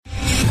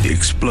The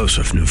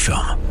explosive new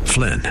film,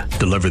 Flynn,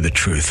 deliver the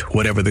truth,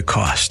 whatever the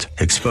cost,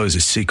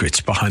 exposes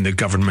secrets behind the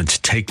government's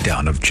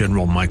takedown of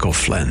General Michael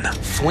Flynn.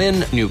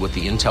 Flynn knew what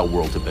the intel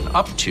world had been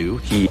up to.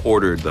 He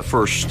ordered the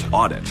first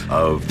audit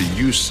of the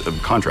use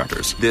of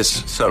contractors.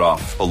 This set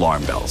off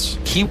alarm bells.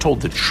 He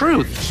told the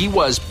truth. He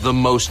was the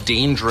most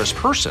dangerous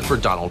person for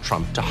Donald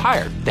Trump to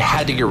hire. They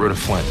had to get rid of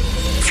Flynn.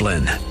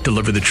 Flynn,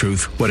 deliver the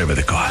truth, whatever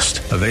the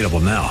cost. Available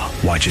now.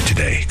 Watch it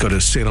today. Go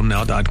to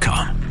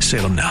salemnow.com.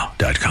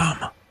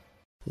 salemnow.com.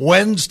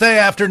 Wednesday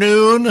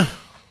afternoon,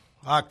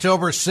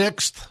 October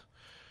 6th,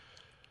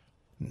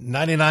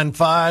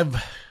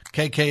 99.5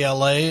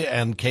 KKLA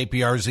and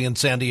KPRZ in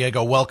San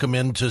Diego. Welcome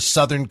into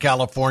Southern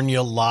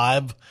California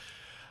Live.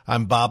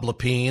 I'm Bob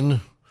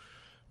Lepine.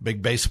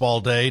 Big baseball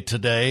day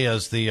today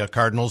as the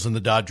Cardinals and the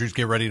Dodgers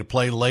get ready to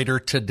play later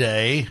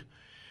today.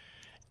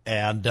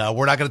 And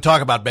we're not going to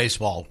talk about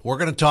baseball. We're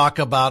going to talk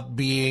about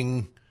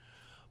being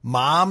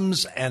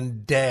moms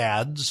and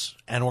dads,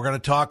 and we're going to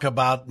talk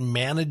about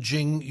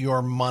managing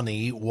your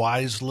money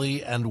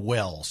wisely and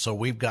well. So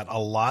we've got a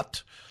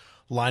lot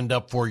lined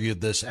up for you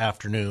this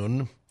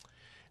afternoon.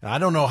 And I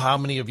don't know how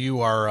many of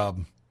you are,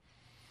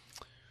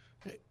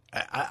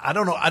 I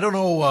don't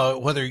know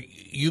whether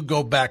you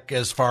go back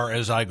as far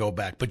as I go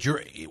back, but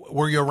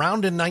were you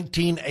around in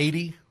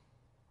 1980?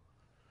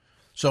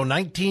 So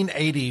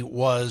 1980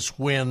 was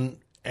when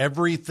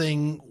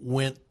everything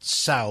went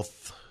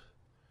south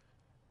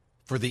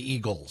for the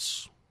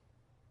Eagles.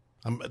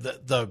 Not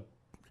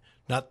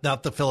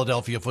the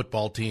Philadelphia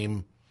football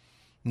team,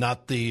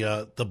 not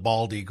the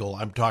bald eagle.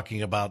 I'm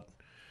talking about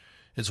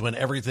is when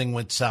everything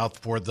went south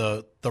for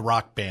the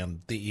rock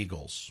band, the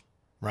Eagles,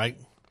 right?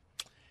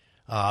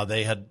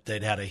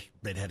 They'd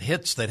had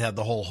hits. They'd had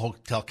the whole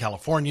Hotel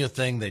California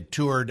thing. They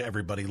toured.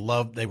 Everybody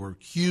loved. They were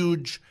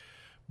huge,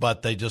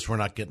 but they just were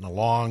not getting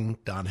along.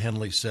 Don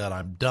Henley said,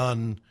 "I'm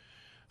done."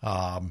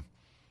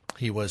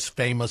 He was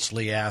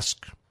famously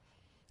asked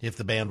if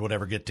the band would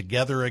ever get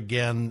together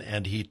again,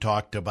 and he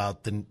talked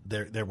about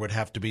there would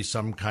have to be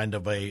some kind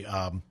of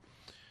a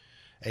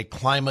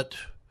climate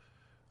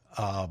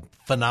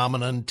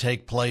phenomenon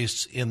take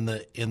place in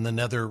the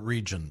nether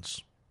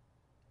regions.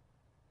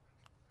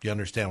 Do you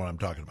understand what I'm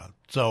talking about?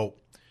 So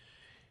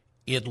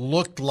it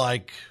looked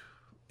like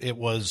it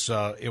was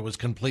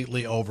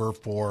completely over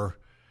for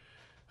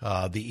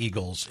the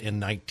Eagles in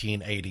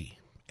 1980,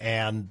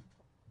 and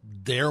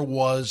there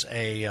was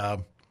a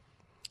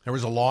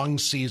long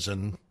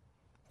season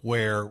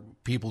where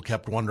people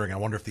kept wondering, I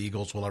wonder if the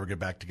Eagles will ever get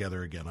back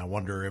together again. I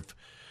wonder if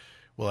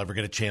we'll ever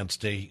get a chance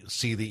to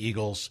see the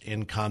Eagles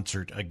in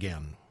concert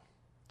again.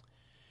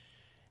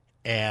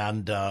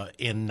 And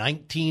in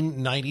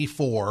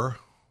 1994,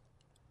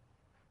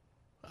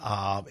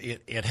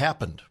 it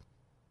happened.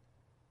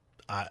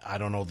 I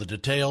don't know the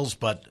details,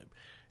 but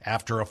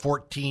after a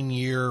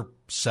 14-year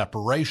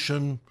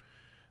separation,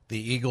 the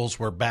Eagles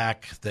were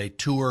back. They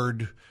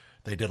toured.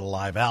 They did a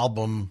live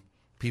album.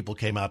 People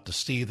came out to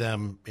see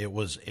them. It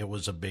was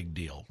a big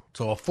deal.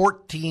 So a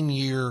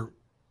 14-year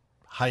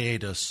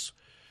hiatus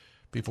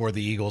before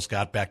the Eagles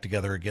got back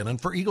together again.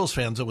 And for Eagles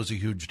fans, it was a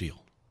huge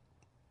deal.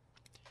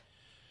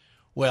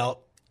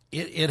 Well,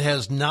 it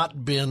has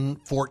not been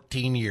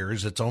 14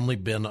 years. It's only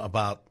been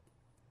about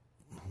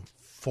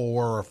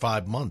 4 or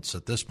 5 months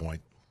at this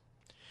point.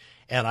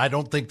 And I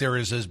don't think there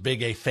is as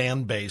big a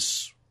fan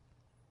base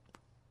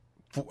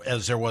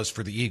as there was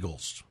for the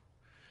Eagles.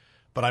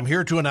 But I'm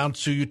here to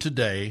announce to you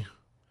today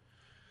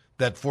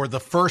that for the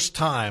first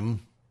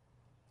time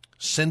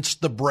since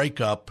the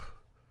breakup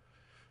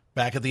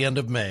back at the end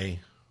of May,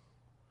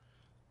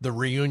 the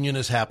reunion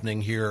is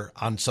happening here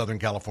on Southern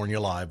California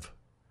Live.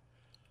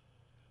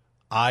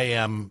 I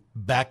am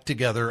back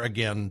together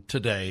again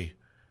today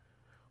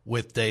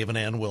with Dave and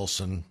Ann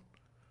Wilson,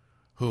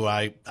 who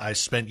I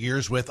spent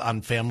years with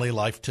on Family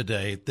Life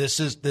Today.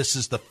 This is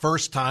the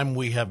first time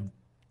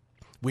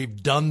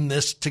we've done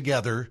this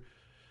together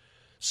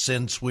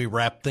since we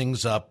wrapped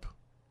things up.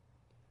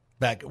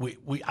 Back,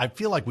 I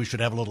feel like we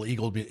should have a little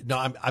Eagle. No,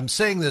 I'm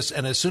saying this,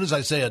 and as soon as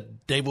I say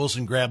it, Dave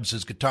Wilson grabs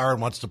his guitar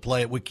and wants to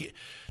play it.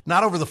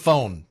 Not over the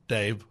phone,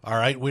 Dave. All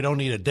right, we don't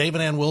need it. Dave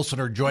and Ann Wilson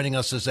are joining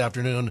us this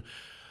afternoon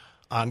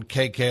on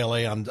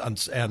KKLA and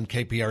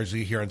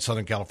KPRZ here in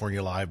Southern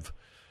California Live.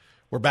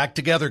 We're back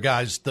together,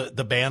 guys.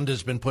 The band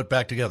has been put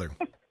back together.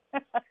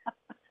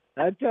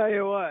 I tell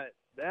you what,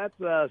 that's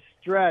a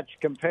stretch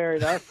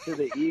comparing us to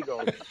the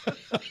Eagles.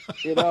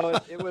 You know,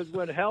 it was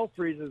when hell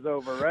freezes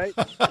over, right?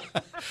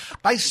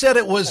 I said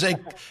it was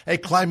a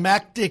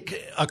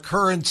climactic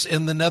occurrence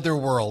in the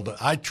netherworld.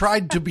 I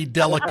tried to be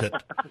delicate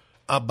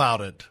about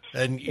it,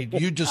 and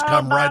you just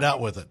come right out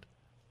with it.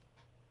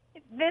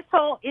 This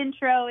whole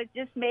intro, it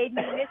just made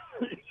me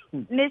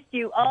miss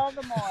you all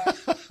the more.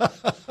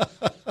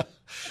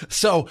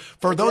 So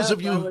for those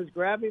of you, I was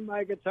grabbing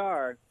my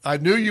guitar. I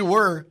knew you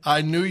were.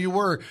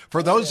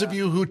 For those of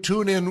you who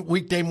tune in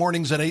weekday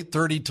mornings at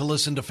 8:30 to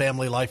listen to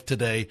Family Life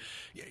Today,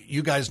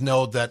 you guys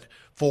know that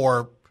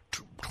for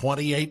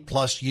 28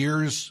 plus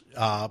years.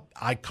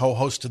 I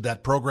co-hosted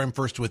that program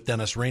first with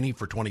Dennis Rainey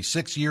for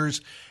 26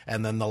 years.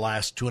 And then the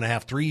last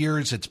 2.5, 3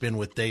 years, it's been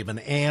with Dave and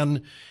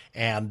Ann.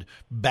 And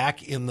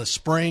back in the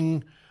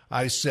spring,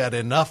 I said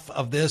enough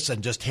of this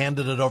and just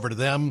handed it over to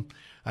them.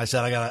 I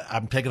said,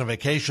 I'm taking a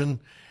vacation.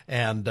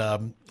 And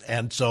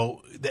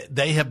so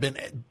they have been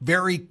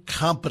very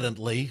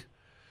competently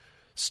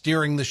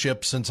steering the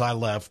ship since I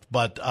left.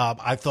 But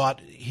I thought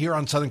here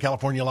on Southern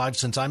California Live,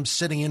 since I'm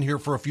sitting in here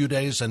for a few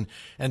days and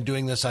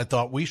doing this, I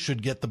thought we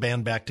should get the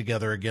band back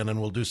together again, and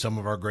we'll do some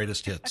of our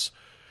greatest hits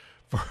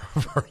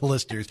for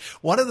listeners.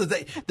 One of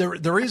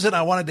the reason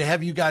I wanted to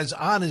have you guys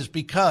on is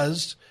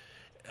because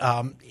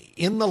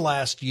in the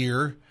last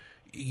year,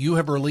 you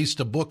have released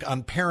a book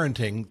on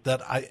parenting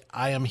that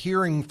I am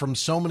hearing from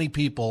so many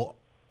people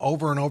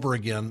over and over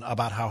again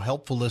about how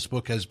helpful this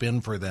book has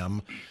been for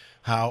them,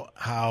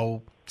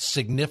 how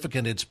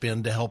significant it's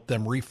been to help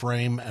them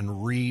reframe and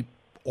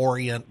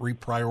reorient,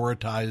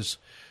 reprioritize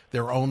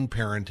their own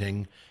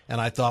parenting. And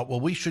I thought, well,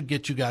 we should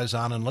get you guys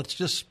on and let's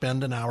just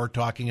spend an hour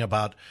talking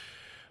about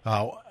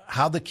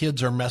how the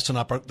kids are messing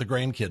up the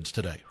grandkids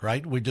today,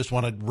 right? We just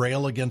want to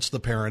rail against the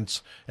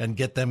parents and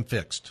get them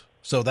fixed.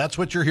 So that's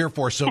what you're here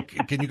for. So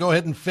can you go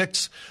ahead and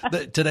fix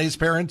today's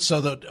parents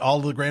so that all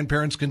the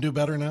grandparents can do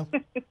better now?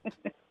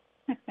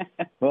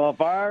 Well,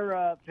 if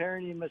our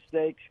parenting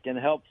mistakes can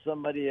help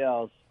somebody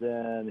else,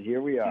 then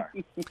here we are.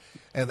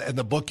 And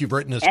the book you've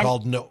written is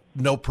called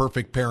No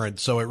Perfect Parent.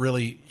 So it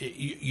really,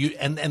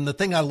 and the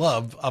thing I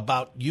love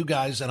about you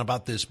guys and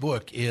about this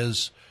book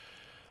is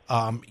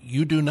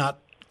you do not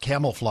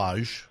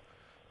camouflage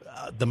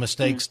the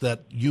mistakes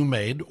that you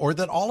made or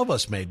that all of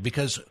us made,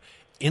 because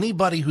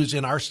anybody who's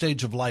in our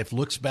stage of life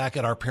looks back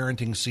at our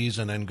parenting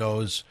season and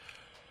goes,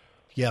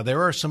 yeah,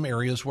 there are some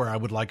areas where I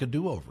would like a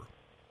do-over.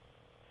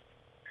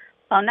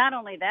 Well, not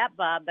only that,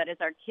 Bob, but as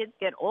our kids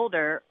get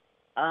older,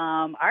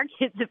 our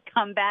kids have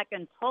come back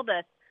and told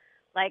us,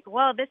 like,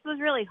 well, this was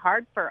really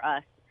hard for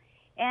us.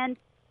 And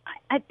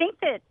I think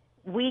that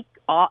we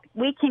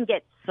can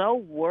get so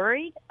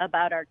worried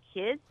about our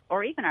kids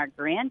or even our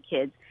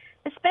grandkids,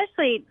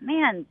 especially,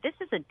 man, this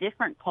is a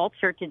different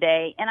culture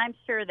today. And I'm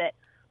sure that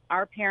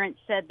our parents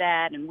said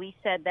that and we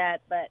said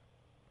that, but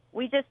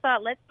we just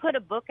thought, let's put a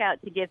book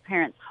out to give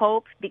parents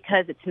hope,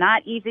 because it's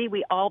not easy.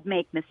 We all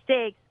make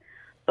mistakes.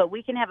 But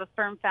we can have a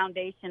firm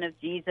foundation of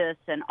Jesus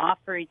and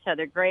offer each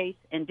other grace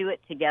and do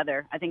it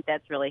together. I think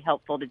that's really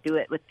helpful to do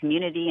it with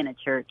community and a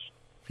church.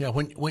 Yeah,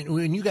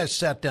 when you guys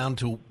sat down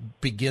to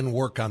begin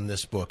work on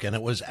this book, and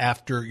it was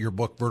after your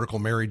book Vertical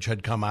Marriage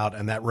had come out,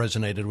 and that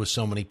resonated with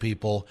so many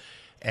people,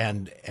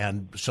 and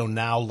so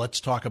now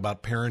let's talk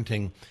about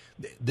parenting.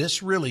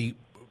 This really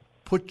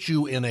put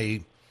you in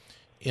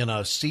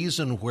a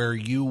season where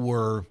you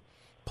were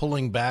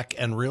pulling back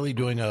and really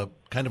doing a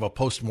kind of a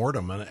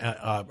postmortem,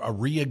 a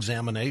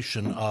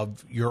re-examination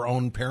of your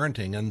own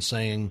parenting and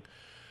saying,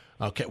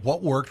 okay,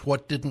 what worked,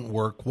 what didn't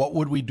work, what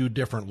would we do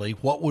differently,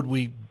 what would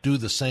we do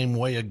the same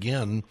way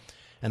again,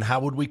 and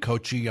how would we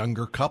coach a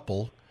younger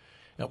couple?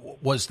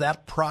 Was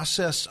that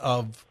process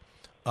of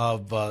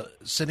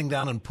sitting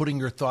down and putting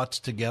your thoughts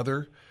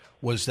together,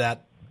 was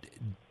that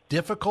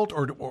difficult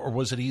or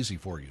was it easy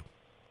for you?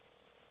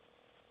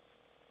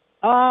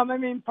 I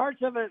mean,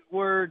 parts of it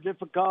were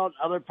difficult.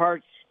 Other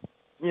parts,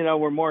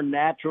 were more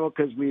natural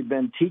because we've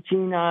been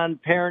teaching on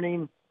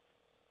parenting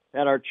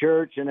at our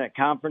church and at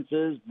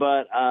conferences.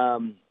 But, I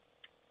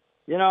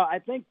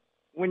think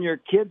when your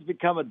kids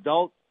become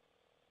adults,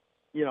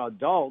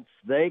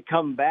 they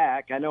come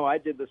back. I know I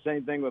did the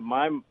same thing with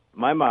my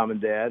mom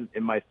and dad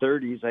in my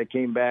 30s. I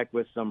came back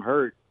with some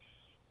hurt.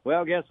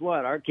 Well, guess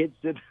what? Our kids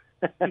did.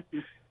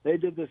 They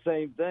did the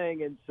same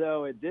thing, and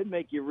so it did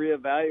make you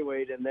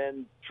reevaluate and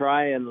then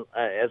try and,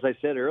 as I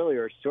said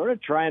earlier, sort of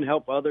try and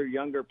help other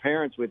younger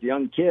parents with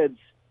young kids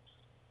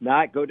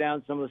not go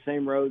down some of the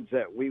same roads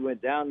that we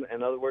went down.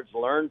 In other words,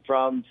 learn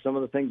from some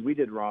of the things we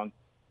did wrong.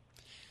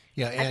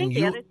 Yeah, and I think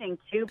the other thing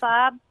too,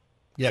 Bob,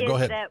 is go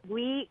ahead. That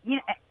we,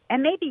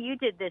 and maybe you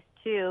did this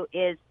too,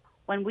 is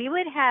when we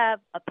would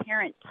have a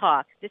parent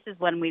talk. This is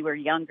when we were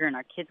younger and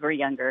our kids were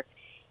younger.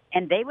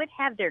 And they would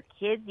have their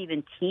kids,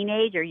 even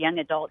teenage or young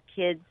adult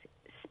kids,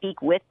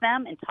 speak with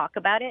them and talk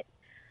about it.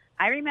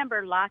 I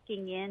remember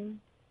locking in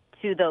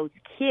to those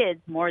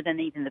kids more than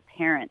even the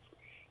parents.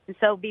 And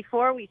so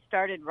before we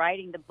started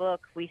writing the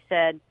book, we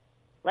said,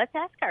 let's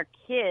ask our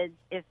kids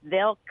if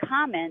they'll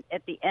comment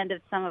at the end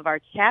of some of our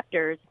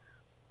chapters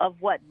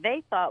of what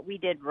they thought we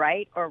did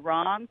right or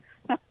wrong.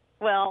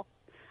 Well,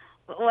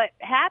 what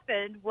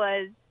happened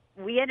was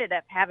we ended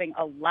up having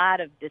a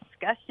lot of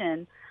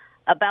discussion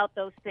about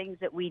those things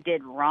that we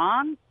did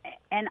wrong.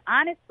 And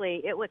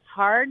honestly, it was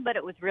hard, but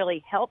it was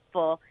really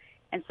helpful.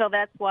 And so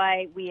that's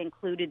why we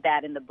included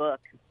that in the book.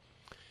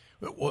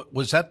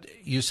 Was that,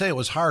 you say it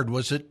was hard,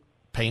 was it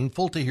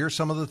painful to hear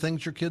some of the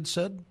things your kids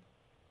said?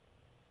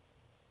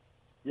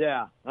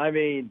 Yeah. I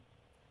mean,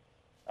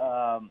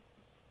 Bob,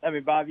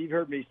 you've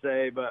heard me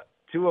say, but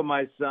two of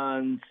my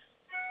sons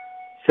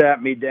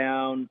sat me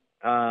down.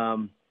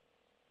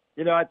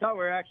 I thought we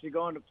were actually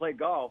going to play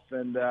golf,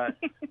 and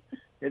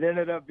it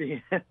ended up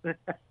being,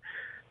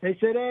 they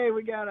said, hey,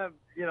 we got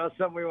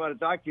something we want to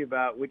talk to you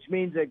about, which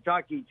means they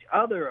talk to each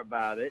other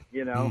about it,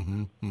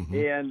 Mm-hmm, mm-hmm.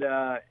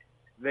 and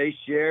they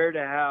shared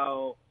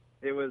how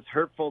it was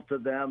hurtful to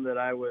them that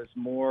I was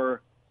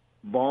more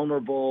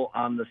vulnerable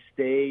on the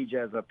stage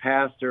as a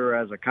pastor,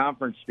 as a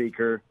conference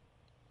speaker,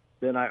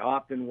 than I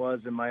often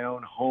was in my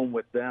own home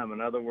with them. In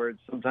other words,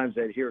 sometimes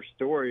they'd hear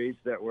stories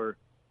that were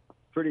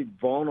pretty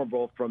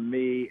vulnerable from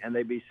me, and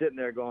they'd be sitting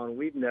there going,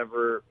 we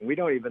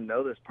don't even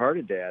know this part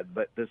of Dad,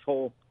 but this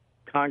whole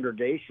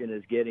congregation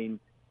is getting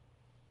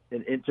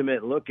an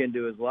intimate look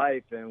into his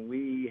life, and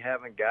we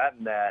haven't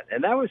gotten that.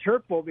 And that was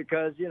hurtful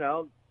because,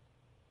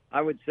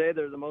 I would say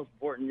they're the most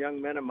important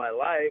young men in my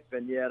life,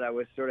 and yet I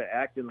was sort of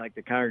acting like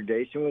the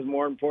congregation was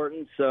more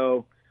important.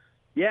 So,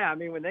 yeah, I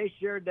mean, when they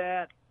shared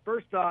that,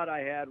 first thought I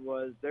had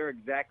was they're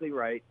exactly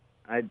right.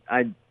 I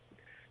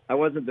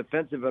wasn't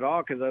defensive at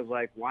all because I was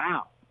like,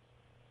 wow,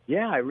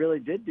 yeah, I really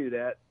did do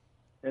that.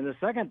 And the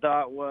second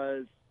thought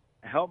was,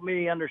 help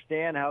me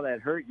understand how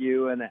that hurt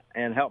you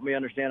and help me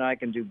understand how I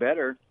can do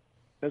better,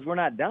 because we're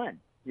not done.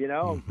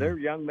 Mm-hmm. They're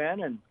young men,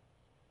 and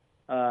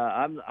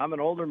I'm an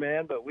older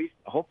man, but we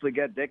hopefully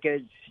got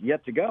decades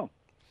yet to go.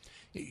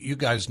 You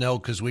guys know,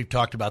 because we've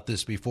talked about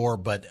this before,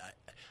 but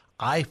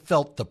I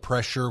felt the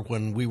pressure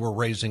when we were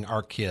raising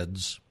our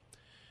kids.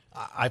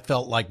 I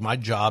felt like my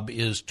job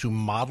is to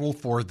model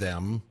for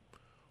them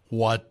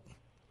what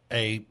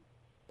a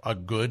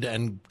good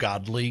and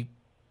godly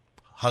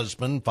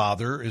husband,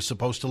 father is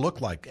supposed to look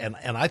like. And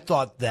I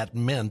thought that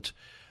meant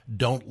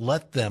don't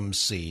let them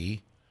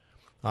see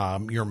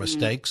your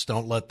mistakes.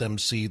 Don't let them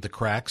see the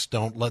cracks.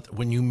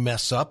 When you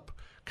mess up,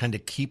 kind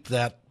of keep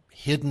that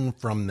hidden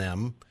from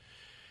them.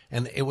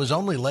 And it was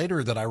only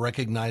later that I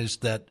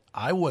recognized that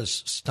I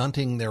was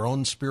stunting their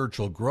own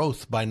spiritual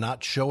growth by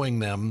not showing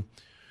them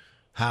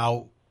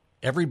how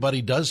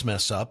everybody does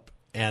mess up,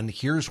 and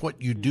here's what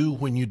you do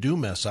when you do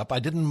mess up. I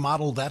didn't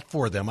model that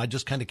for them. I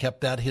just kind of kept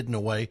that hidden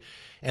away.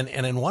 And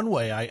in one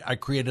way, I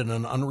created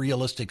an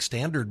unrealistic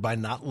standard by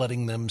not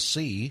letting them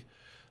see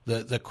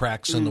the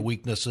cracks and the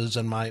weaknesses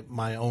and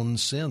my own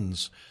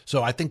sins.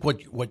 So I think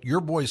what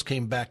your boys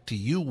came back to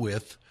you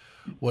with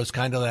was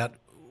kind of that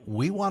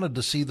we wanted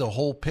to see the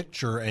whole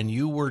picture, and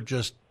you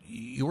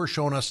were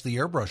showing us the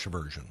airbrush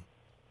version.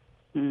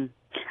 Mm.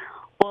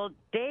 Well,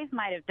 Dave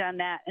might have done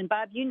that. And,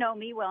 Bob, you know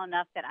me well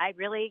enough that I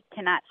really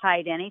cannot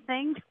hide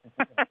anything.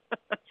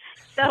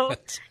 So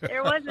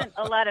there wasn't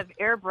a lot of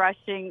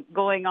airbrushing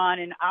going on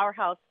in our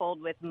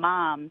household with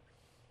Mom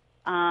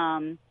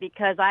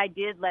because I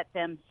did let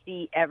them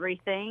see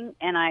everything,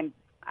 and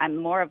I'm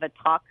more of a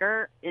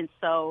talker, and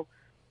so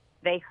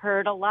they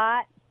heard a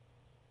lot.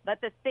 But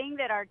the thing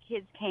that our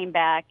kids came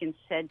back and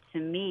said to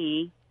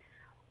me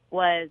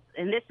was,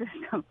 and this is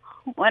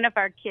one of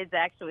our kids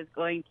actually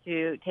was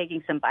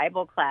taking some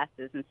Bible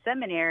classes in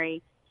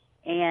seminary,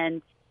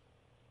 and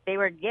they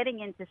were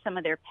getting into some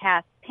of their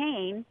past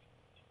pain,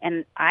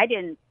 and I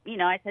didn't,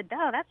 I said,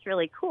 oh, that's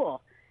really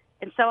cool.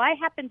 And so I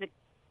happened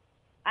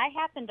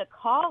to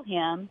call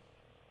him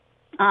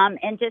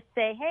and just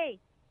say, hey,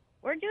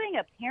 we're doing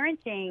a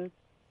parenting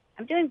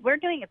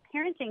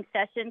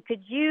session.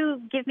 Could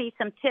you give me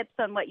some tips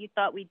on what you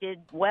thought we did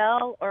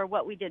well or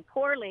what we did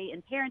poorly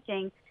in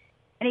parenting?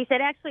 And he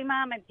said, actually,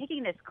 Mom, I'm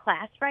taking this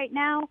class right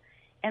now,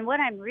 and what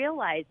I'm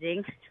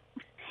realizing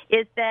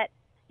is that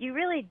you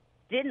really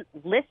didn't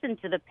listen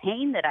to the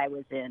pain that I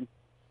was in.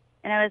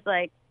 And I was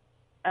like,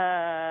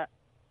 I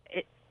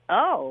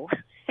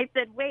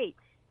said, wait.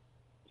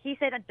 He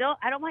said, I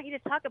don't want you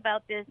to talk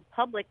about this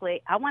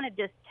publicly. I want to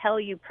just tell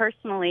you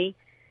personally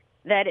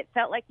that it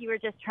felt like you were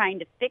just trying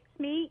to fix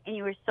me, and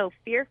you were so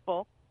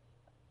fearful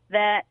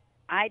that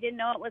I didn't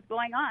know what was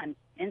going on.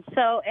 And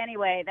so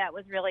anyway, that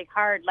was really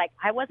hard. Like,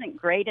 I wasn't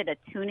great at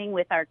attuning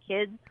with our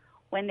kids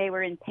when they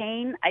were in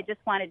pain. I just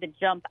wanted to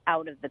jump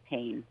out of the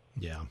pain.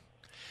 Yeah.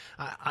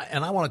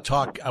 I want to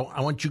talk,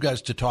 I want you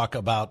guys to talk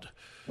about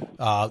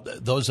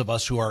those of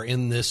us who are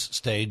in this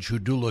stage who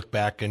do look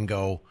back and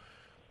go,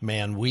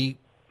 man, we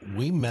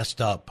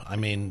messed up. I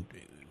mean,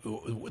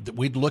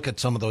 we'd look at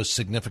some of those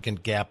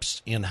significant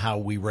gaps in how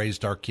we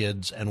raised our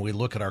kids, and we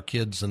look at our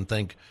kids and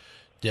think,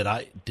 did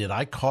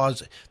I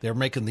cause, they're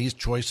making these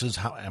choices?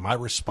 How am I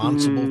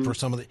responsible for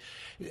some of the,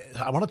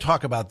 I want to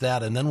talk about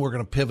that. And then we're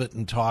going to pivot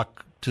and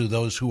talk to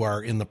those who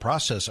are in the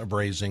process of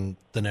raising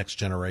the next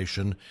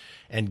generation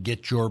and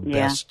get your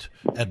best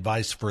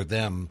advice for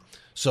them.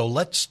 So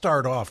let's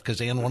start off,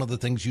 because Ann, one of the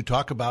things you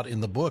talk about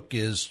in the book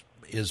is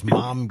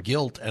mom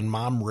guilt and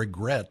mom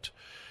regret.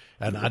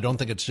 And I don't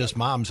think it's just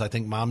moms. I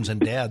think moms and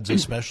dads,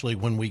 especially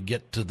when we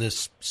get to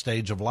this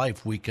stage of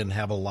life, we can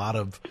have a lot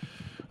of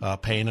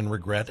pain and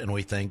regret, and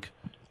we think,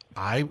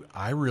 I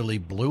really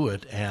blew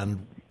it,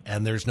 and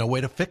there's no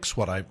way to fix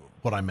what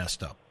I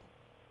messed up.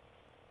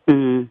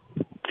 Mm.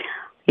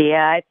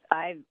 Yeah,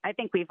 I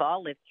think we've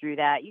all lived through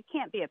that. You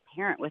can't be a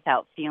parent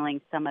without feeling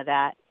some of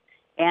that.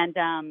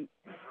 And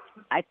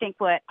I think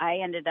what I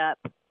ended up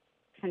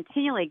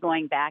continually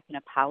going back and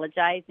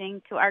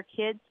apologizing to our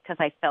kids because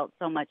I felt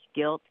so much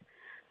guilt.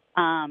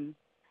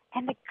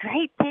 And the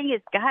great thing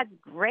is God's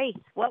grace.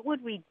 What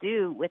would we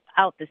do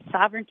without the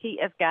sovereignty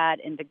of God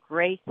and the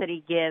grace that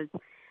he gives?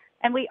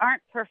 And we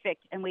aren't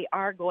perfect, and we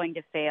are going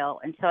to fail.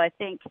 And so I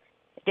think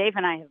Dave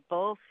and I have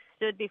both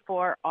stood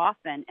before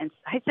often, and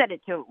I said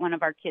it to one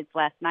of our kids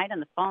last night on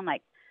the phone,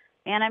 like,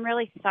 man, I'm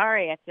really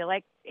sorry. I feel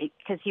like,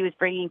 because he was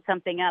bringing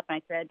something up, and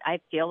I said, I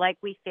feel like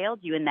we failed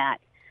you in that.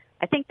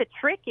 I think the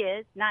trick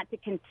is not to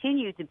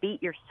continue to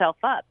beat yourself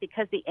up,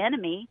 because the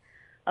enemy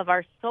of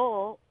our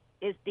soul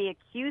is the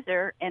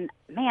accuser. And,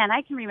 man,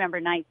 I can remember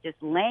nights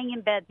just laying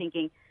in bed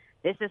thinking,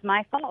 this is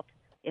my fault.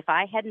 If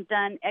I hadn't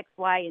done X,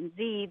 Y, and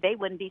Z, they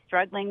wouldn't be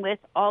struggling with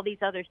all these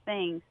other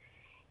things.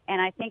 And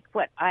I think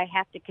what I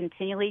have to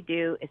continually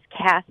do is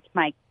cast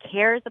my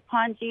cares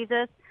upon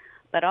Jesus,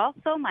 but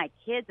also my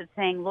kids of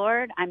saying,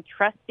 Lord, I'm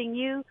trusting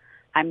you.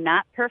 I'm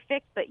not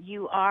perfect, but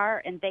you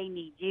are, and they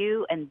need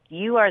you, and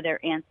you are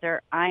their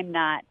answer. I'm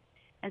not.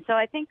 And so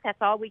I think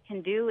that's all we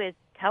can do is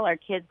tell our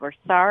kids we're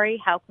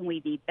sorry. How can we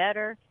be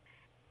better?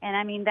 And,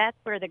 I mean, that's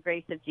where the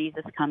grace of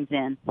Jesus comes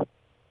in.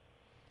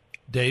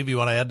 Dave, you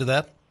want to add to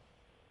that?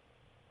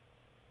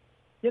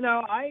 You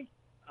know, I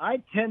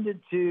tended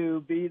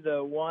to be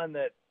the one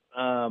that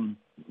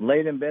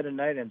laid in bed at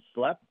night and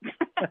slept.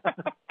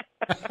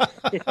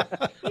 He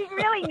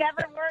really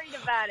never worried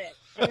about it.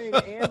 I mean,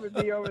 Ann would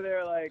be over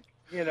there like,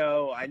 you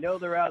know, I know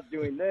they're out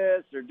doing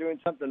this or doing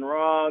something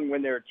wrong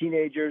when they're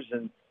teenagers,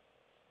 and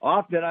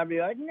often I'd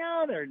be like,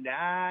 no, they're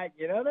not.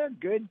 You know, they're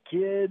good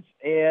kids.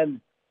 And,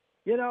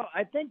 you know,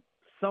 I think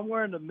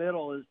somewhere in the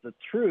middle is the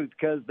truth,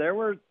 because there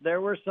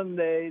were some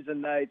days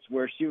and nights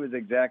where she was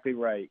exactly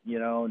right, you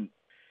know,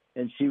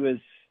 and she was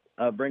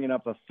bringing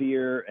up a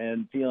fear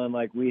and feeling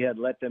like we had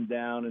let them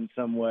down in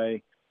some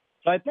way.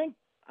 So I think,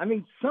 I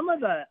mean, some of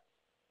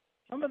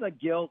the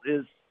guilt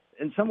is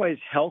in some ways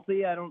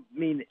healthy. I don't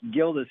mean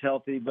guilt is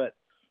healthy, but,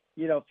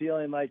 you know,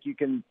 feeling like you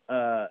can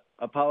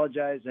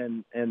apologize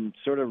and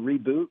sort of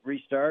reboot,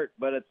 restart.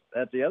 But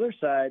at the other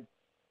side,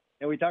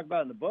 and we talk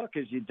about in the book,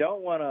 is you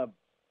don't want to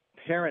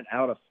parent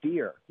out of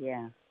fear.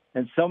 Yeah.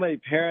 And so many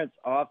parents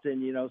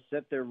often, you know,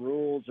 set their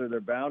rules or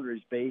their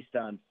boundaries based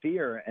on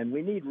fear. And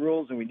we need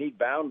rules and we need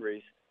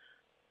boundaries.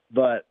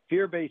 But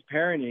fear-based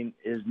parenting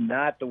is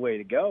not the way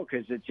to go,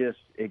 because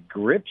it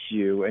grips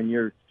you, and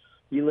you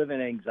live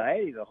in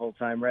anxiety the whole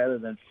time rather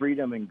than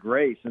freedom and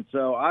grace. And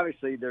so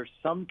obviously there's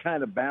some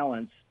kind of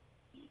balance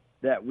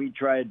that we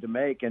tried to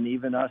make. And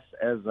even us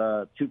as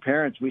two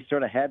parents, we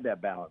sort of had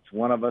that balance.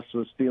 One of us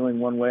was feeling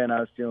one way and I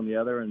was feeling the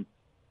other. And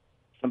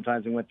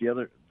sometimes it went the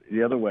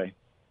other way.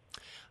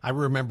 I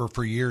remember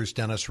for years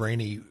Dennis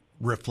Rainey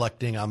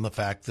reflecting on the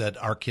fact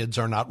that our kids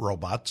are not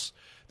robots.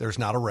 There's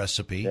not a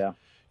recipe. Yeah.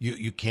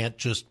 You can't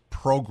just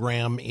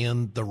program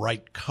in the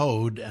right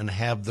code and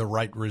have the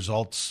right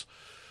results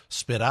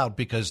spit out,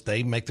 because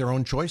they make their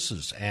own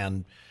choices.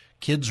 And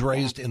kids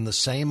raised in the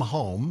same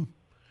home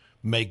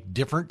make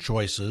different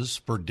choices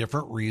for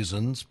different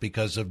reasons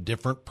because of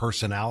different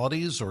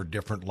personalities or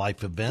different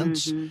life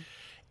events. Mm-hmm.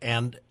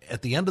 And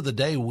at the end of the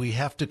day, we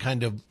have to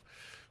kind of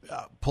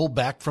pull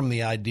back from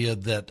the idea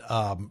that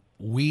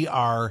we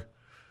are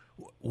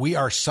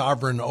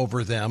sovereign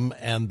over them,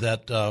 and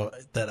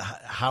that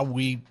how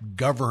we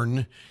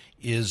govern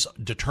is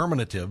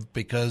determinative,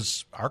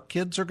 because our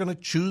kids are going to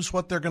choose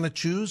what they're going to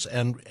choose,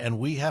 and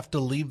we have to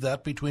leave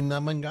that between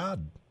them and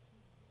God.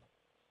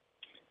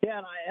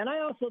 Yeah, and I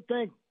also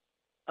think,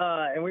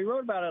 and we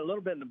wrote about it a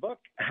little bit in the book,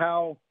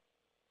 how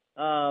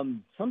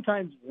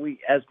sometimes we,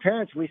 as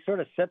parents, we sort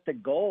of set the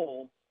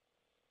goal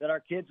that our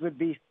kids would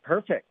be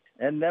perfect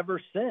and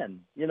never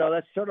sin. You know,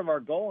 that's sort of our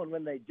goal. And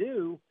when they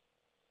do,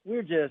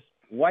 we're just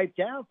wiped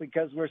out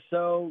because we're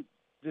so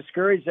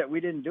discouraged that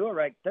we didn't do it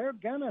right. They're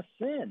going to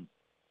sin.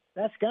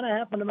 That's going to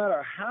happen no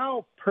matter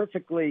how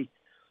perfectly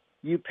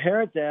you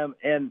parent them.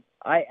 And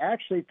I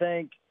actually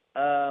think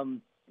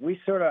we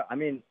sort of, I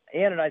mean,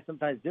 Ann and I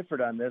sometimes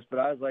differed on this, but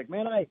I was like,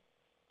 man, I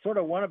sort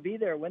of want to be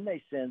there when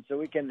they sin so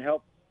we can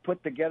help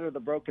put together the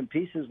broken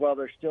pieces while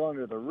they're still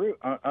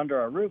under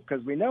our roof,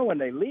 because we know when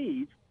they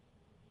leave,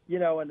 you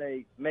know, when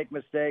they make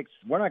mistakes,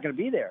 we're not going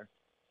to be there.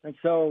 And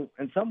so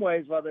in some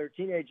ways, while they're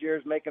teenage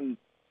years making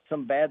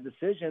some bad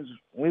decisions,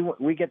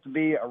 we get to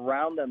be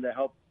around them to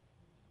help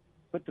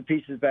put the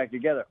pieces back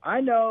together.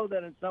 I know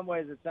that in some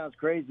ways it sounds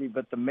crazy,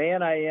 but the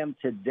man I am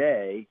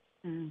today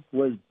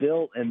was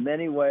built in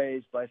many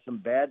ways by some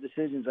bad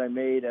decisions I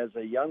made as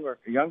a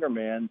younger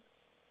man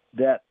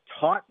that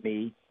taught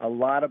me a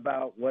lot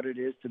about what it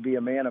is to be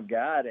a man of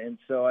God. And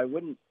so I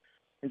wouldn't,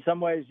 in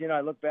some ways, you know,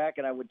 I look back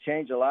and I would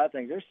change a lot of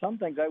things. There's some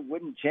things I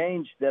wouldn't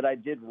change that I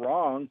did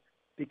wrong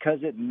because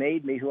it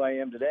made me who I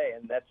am today.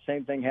 And that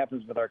same thing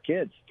happens with our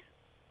kids.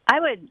 I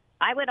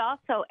would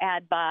also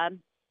add, Bob,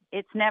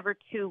 it's never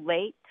too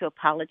late to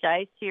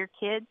apologize to your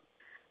kids.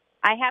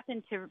 I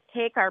happened to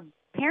take our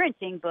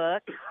parenting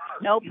book,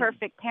 No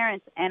Perfect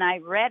Parents, and I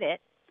read it,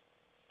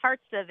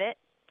 parts of it,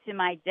 to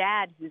my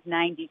dad, who's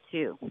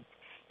 92.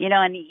 You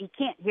know, and he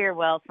can't hear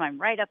well, so I'm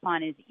right up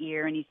on his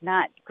ear, and he's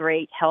not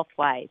great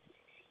health-wise.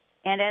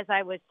 And as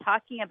I was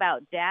talking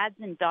about dads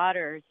and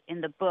daughters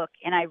in the book,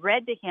 and I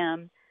read to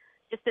him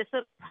just this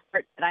little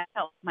part that I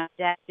felt my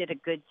dad did a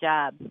good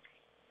job.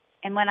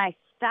 And when I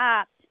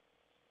stopped,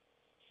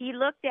 he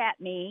looked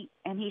at me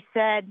and he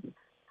said,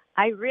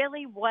 I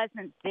really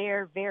wasn't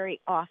there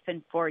very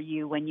often for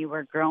you when you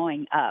were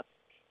growing up,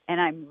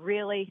 and I'm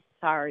really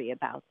sorry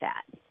about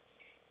that.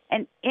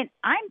 And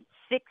I'm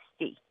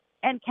 60,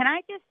 and can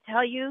I just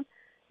tell you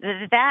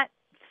that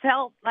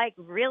felt like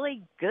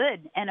really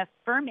good and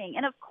affirming.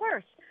 And of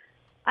course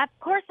I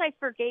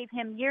forgave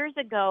him years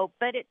ago,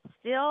 but it's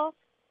still,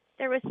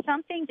 there was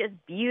something just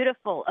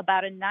beautiful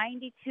about a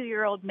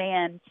 92-year-old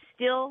man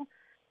still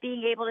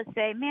being able to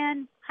say,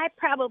 man, I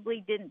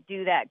probably didn't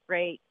do that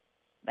great,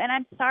 and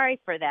I'm sorry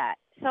for that.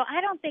 So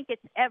I don't think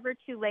it's ever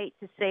too late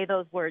to say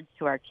those words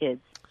to our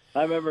kids.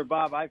 I remember,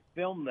 Bob, I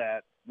filmed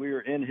that. We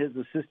were in his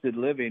assisted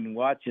living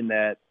watching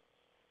that,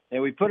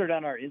 and we put it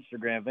on our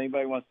Instagram if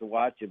anybody wants to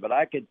watch it. But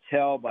I could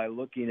tell by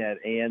looking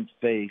at Ann's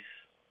face,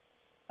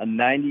 a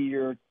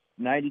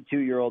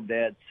 92-year-old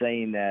dad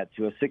saying that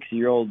to a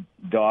 60-year-old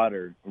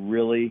daughter,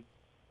 really,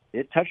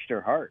 it touched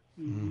her heart.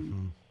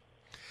 Mm-hmm.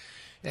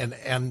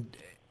 And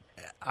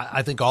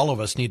I think all of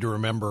us need to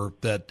remember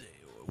that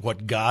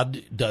what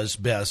God does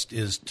best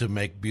is to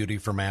make beauty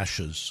from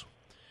ashes.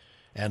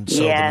 And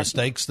so the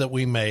mistakes that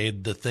we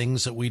made, the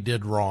things that we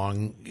did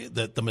wrong,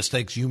 that the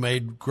mistakes you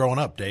made growing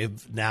up,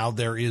 Dave, now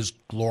there is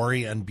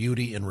glory and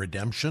beauty in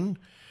redemption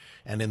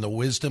and in the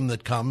wisdom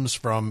that comes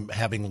from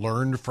having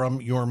learned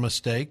from your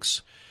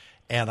mistakes.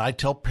 And I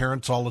tell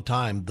parents all the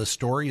time, the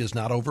story is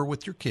not over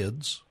with your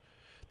kids.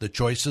 The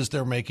choices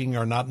they're making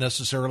are not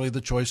necessarily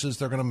the choices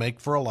they're going to make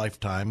for a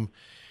lifetime.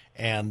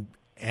 And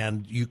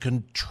you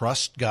can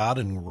trust God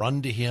and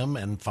run to him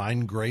and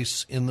find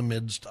grace in the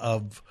midst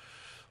of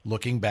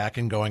looking back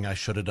and going, I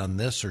should have done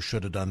this or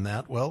should have done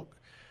that. Well,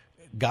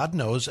 God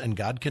knows, and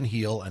God can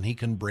heal, and he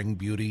can bring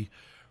beauty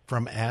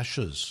from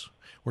ashes.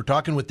 We're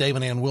talking with Dave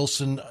and Ann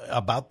Wilson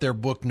about their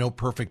book, No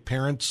Perfect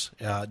Parents.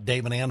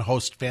 Dave and Ann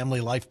host Family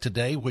Life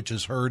Today, which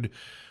is heard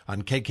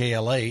on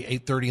KKLA,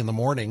 8:30 in the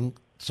morning.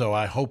 So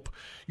I hope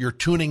you're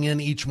tuning in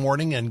each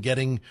morning and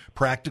getting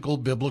practical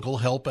biblical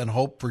help and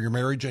hope for your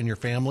marriage and your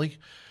family.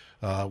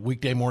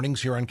 Weekday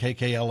mornings here on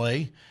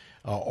KKLA.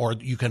 Or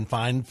you can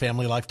find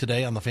Family Life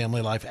Today on the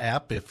Family Life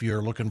app. If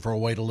you're looking for a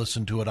way to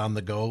listen to it on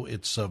the go,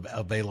 it's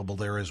available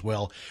there as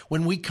well.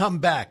 When we come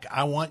back,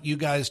 I want you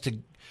guys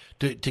to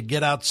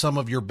get out some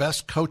of your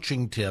best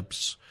coaching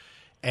tips,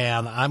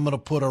 and I'm going to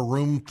put a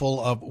room full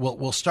of,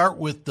 we'll start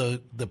with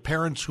the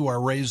parents who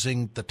are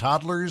raising the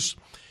toddlers,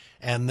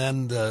 and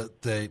then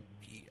the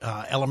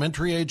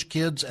elementary age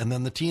kids, and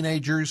then the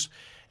teenagers,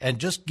 and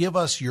just give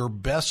us your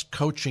best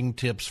coaching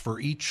tips for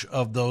each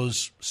of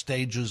those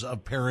stages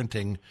of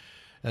parenting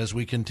as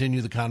we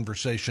continue the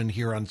conversation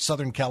here on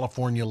Southern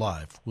California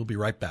Live. We'll be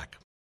right back.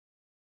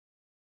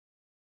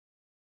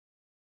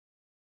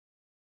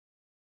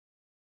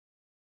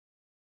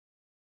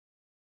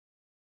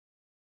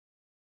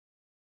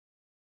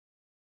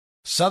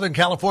 Southern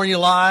California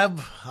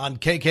Live on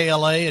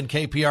KKLA and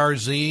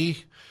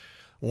KPRZ.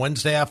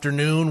 Wednesday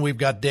afternoon, we've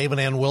got Dave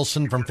and Ann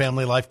Wilson from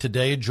Family Life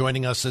Today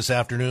joining us this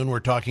afternoon. We're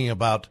talking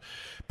about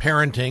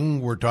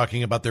parenting. We're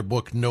talking about their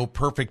book, No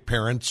Perfect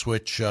Parents,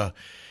 which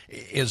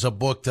is a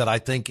book that I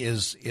think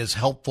is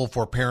helpful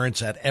for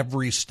parents at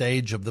every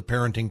stage of the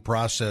parenting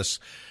process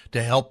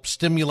to help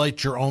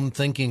stimulate your own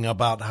thinking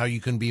about how you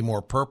can be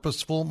more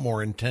purposeful,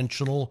 more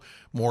intentional,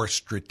 more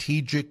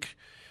strategic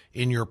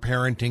in your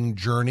parenting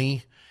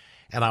journey.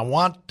 And I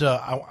want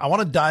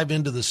to dive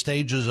into the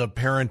stages of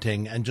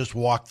parenting and just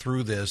walk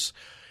through this.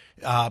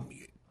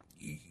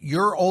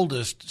 Your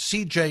oldest,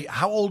 CJ,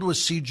 how old was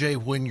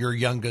CJ when your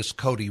youngest,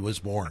 Cody, was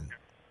born?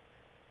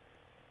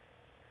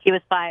 He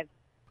was 5.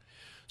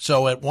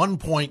 So at one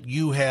point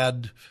you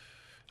had,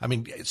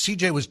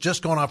 CJ was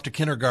just going off to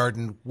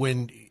kindergarten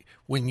when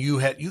you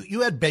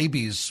had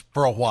babies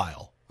for a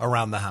while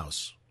around the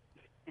house.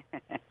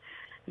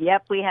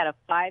 Yep, we had a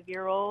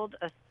 5-year-old,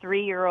 a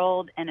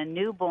 3-year-old, and a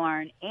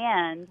newborn.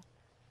 And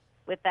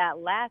with that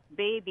last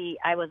baby,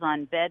 I was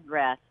on bed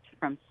rest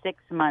from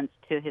 6 months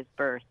to his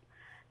birth.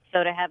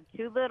 So to have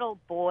 2 little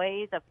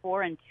boys, a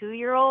 4- and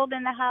 2-year-old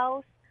in the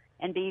house,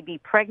 and to be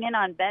pregnant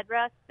on bed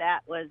rest,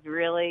 that was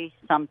really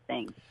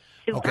something.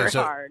 Super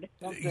hard.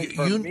 Something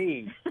for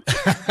me.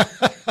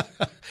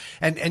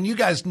 And you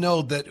guys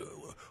know that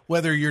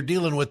whether you're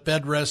dealing with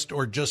bed rest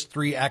or just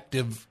 3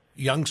 active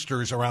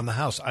youngsters around the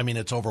house,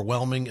 it's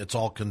overwhelming. It's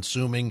all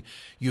consuming.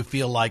 You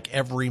feel like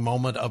every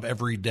moment of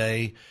every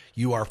day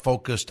you are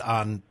focused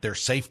on their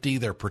safety,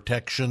 their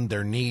protection,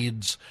 their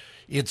needs.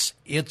 It's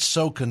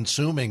so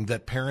consuming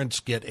that parents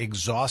get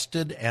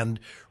exhausted, and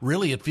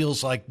really it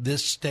feels like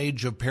this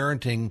stage of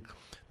parenting,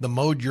 the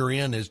mode you're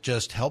in is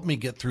just help me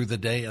get through the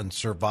day and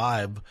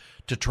survive.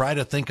 To try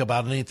to think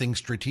about anything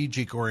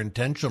strategic or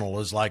intentional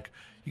is like,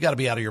 you got to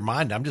be out of your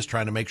mind. I'm just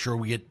trying to make sure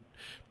we get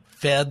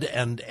fed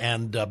and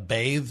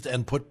bathed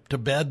and put to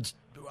bed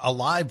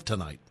alive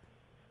tonight.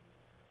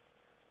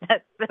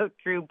 That's so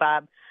true,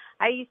 Bob.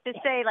 I used to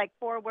say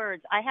 4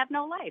 words, I have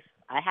no life.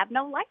 I have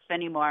no life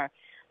anymore.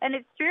 And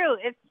it's true.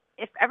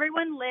 if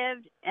everyone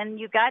lived and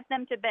you got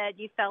them to bed,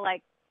 you felt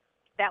like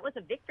that was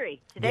a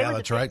victory. Today was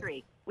that's a victory.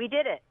 Right. We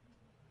did it.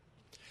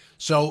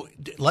 So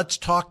let's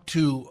talk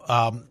to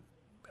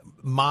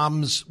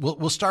moms.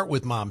 We'll start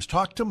with moms.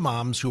 Talk to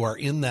moms who are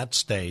in that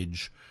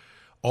stage,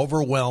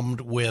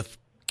 overwhelmed with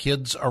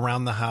kids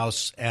around the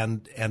house,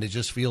 and it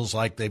just feels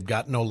like they've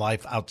got no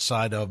life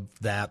outside of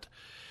that.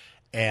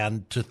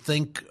 And to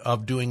think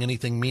of doing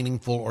anything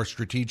meaningful or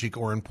strategic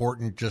or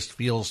important just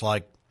feels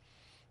like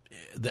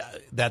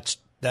that's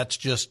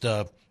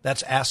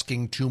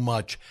asking too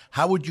much.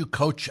 How would you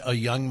coach a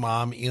young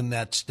mom in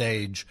that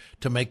stage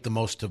to make the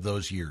most of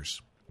those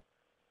years?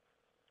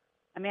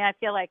 I mean, I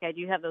feel like I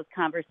do have those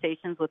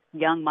conversations with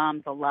young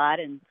moms a lot,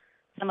 and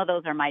some of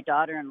those are my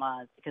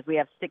daughter-in-laws because we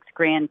have 6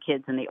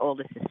 grandkids and the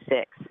oldest is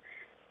 6.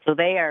 So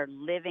they are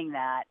living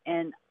that.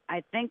 And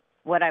I think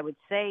what I would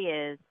say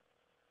is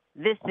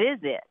this is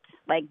it.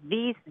 Like,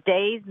 these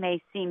days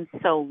may seem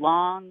so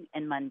long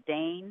and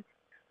mundane,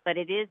 but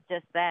it is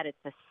just that. It's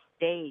a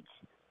stage.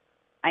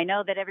 I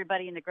know that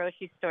everybody in the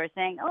grocery store is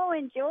saying, oh,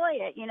 enjoy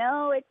it. You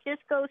know, it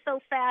just goes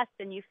so fast,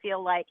 and you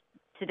feel like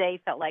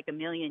today felt like a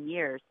million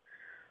years.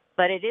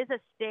 But it is a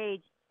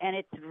stage, and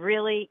it's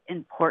really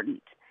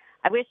important.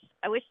 I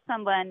wish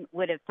someone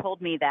would have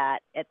told me that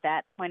at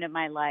that point of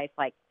my life.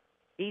 Like,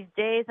 these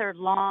days are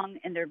long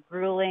and they're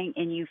grueling,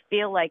 and you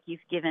feel like you've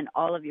given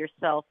all of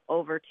yourself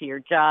over to your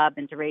job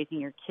and to raising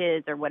your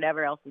kids or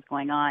whatever else is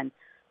going on.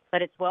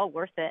 But it's well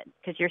worth it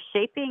because you're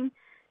shaping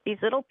these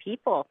little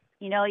people.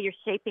 You know, you're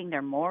shaping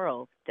their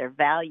morals, their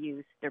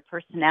values, their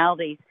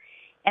personalities,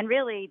 and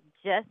really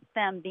just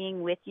them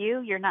being with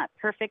you. You're not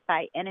perfect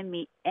by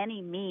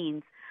any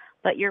means,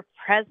 but your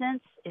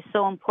presence is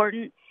so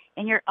important,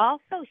 and you're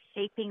also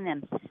shaping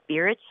them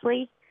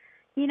spiritually.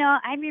 You know,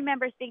 I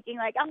remember thinking,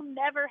 like, I'll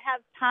never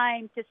have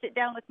time to sit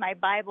down with my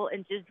Bible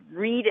and just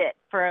read it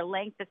for a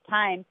length of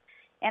time,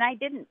 and I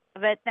didn't.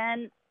 But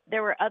then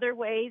there were other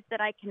ways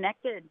that I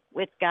connected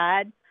with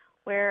God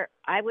where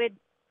I would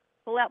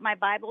pull out my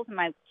Bibles and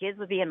my kids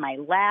would be in my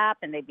lap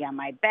and they'd be on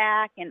my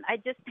back, and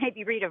I'd just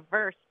maybe read a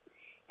verse,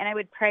 and I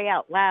would pray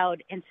out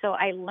loud. And so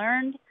I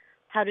learned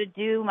how to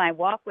do my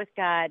walk with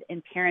God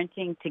and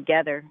parenting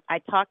together. I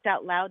talked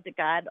out loud to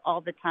God all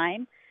the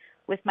time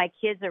with my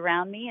kids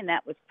around me, and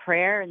that was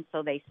prayer, and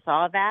so they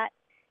saw that.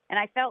 And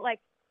I felt like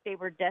they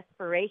were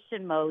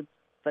desperation modes,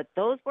 but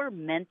those were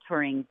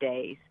mentoring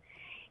days.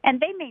 And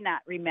they may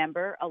not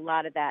remember a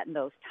lot of that in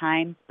those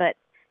times, but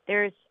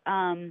there's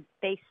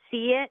they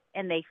see it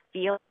and they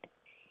feel it.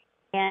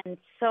 And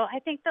so I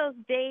think those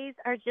days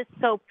are just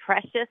so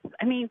precious.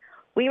 I mean,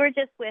 we were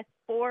just with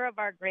 4 of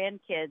our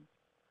grandkids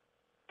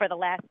for the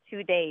last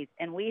 2 days,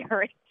 and we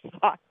are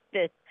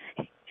exhausted.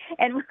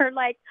 And we're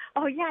like,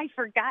 oh, yeah, I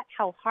forgot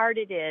how hard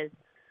it is.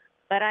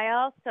 But I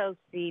also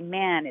see,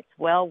 man, it's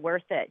well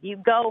worth it. You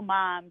go,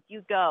 Mom,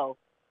 you go.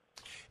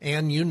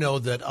 And you know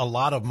that a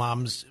lot of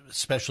moms,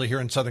 especially here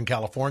in Southern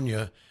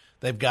California,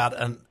 they've got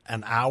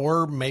an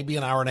hour, maybe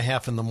an hour and a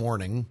half in the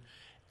morning.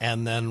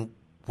 And then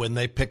when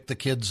they pick the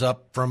kids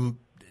up from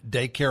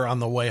daycare on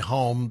the way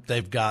home,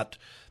 they've got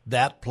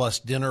that plus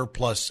dinner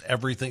plus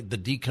everything, the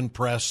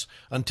decompress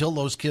until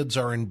those kids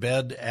are in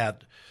bed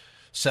at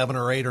 7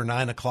 or 8 or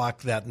 9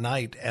 o'clock that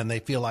night, and they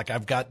feel like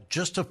I've got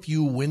just a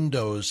few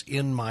windows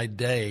in my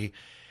day,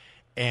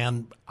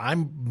 and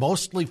I'm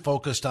mostly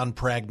focused on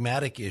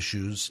pragmatic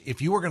issues.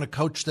 If you were going to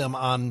coach them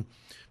on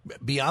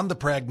beyond the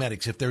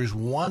pragmatics, if there's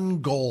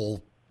one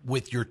goal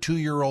with your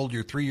 2-year-old,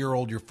 your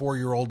 3-year-old, your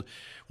 4-year-old,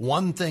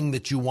 one thing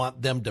that you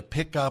want them to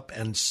pick up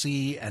and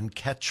see and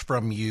catch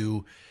from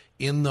you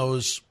in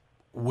those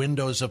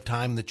windows of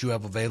time that you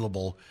have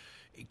available,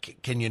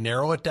 can you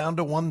narrow it down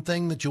to one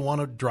thing that you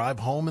want to drive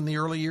home in the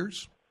early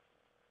years?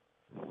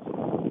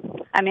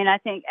 I mean, I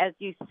think as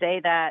you say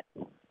that,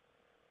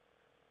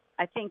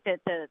 I think that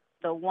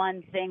the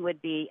one thing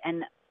would be,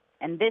 and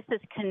this is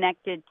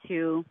connected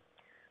to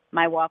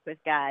my walk with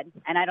God,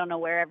 and I don't know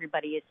where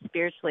everybody is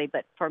spiritually,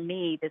 but for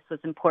me, this was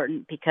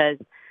important because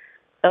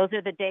those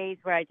are the days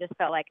where I just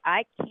felt like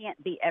I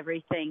can't be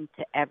everything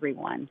to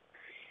everyone.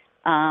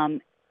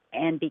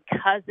 And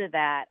because of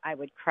that, I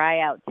would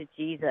cry out to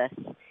Jesus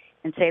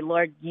and say,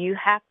 Lord, you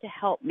have to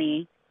help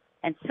me.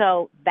 And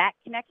so that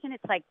connection,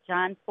 it's like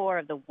John 4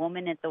 of the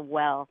woman at the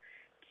well.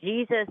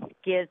 Jesus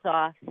gives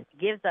us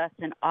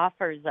and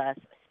offers us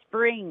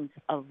springs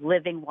of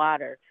living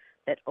water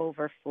that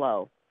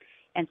overflow.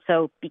 And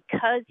so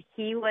because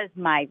he was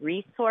my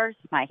resource,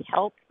 my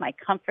help, my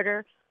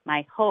comforter,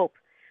 my hope,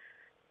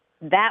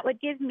 that would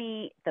give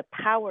me the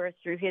power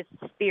through his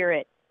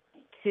Spirit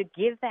to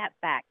give that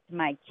back to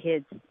my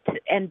kids.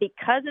 And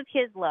because of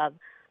his love,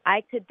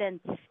 I could then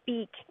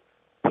speak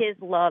his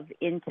love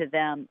into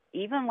them,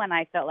 even when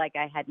I felt like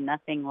I had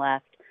nothing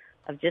left,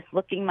 of just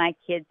looking my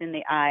kids in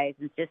the eyes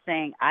and just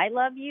saying, I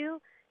love you,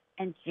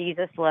 and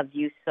Jesus loves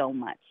you so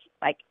much.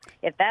 Like,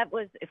 if it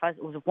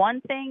was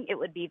one thing, it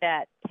would be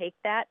that. Take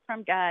that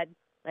from God,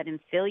 let him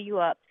fill you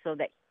up so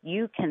that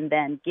you can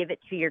then give it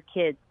to your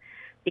kids.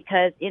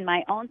 Because in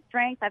my own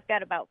strength, I've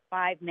got about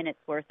 5 minutes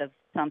worth of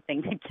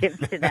something to give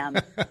to them.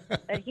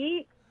 But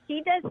he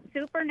does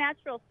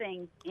supernatural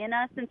things in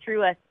us and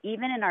through us,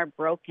 even in our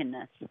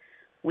brokenness,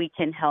 we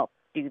can help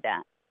do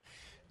that.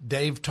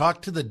 Dave,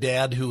 talk to the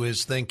dad who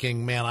is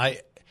thinking, man,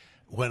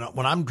 when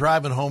I'm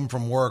driving home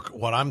from work,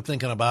 what I'm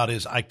thinking about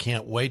is I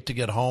can't wait to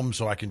get home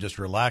so I can just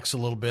relax a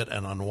little bit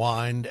and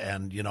unwind.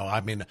 And,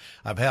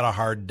 I've had a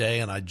hard day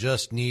and I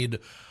just need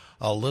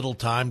a little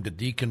time to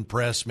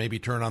decompress, maybe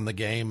turn on the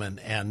game.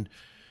 And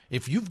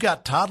if you've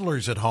got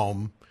toddlers at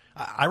home,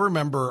 I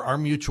remember our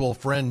mutual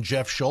friend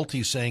Jeff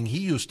Schulte saying he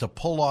used to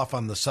pull off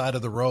on the side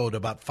of the road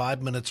about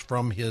 5 minutes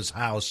from his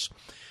house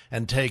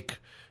and take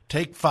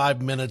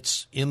 5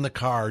 minutes in the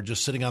car,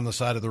 just sitting on the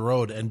side of the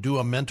road, and do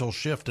a mental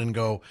shift and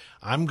go,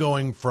 I'm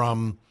going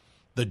from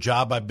the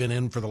job I've been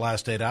in for the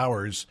last 8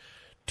 hours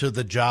to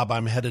the job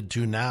I'm headed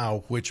to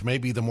now, which may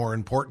be the more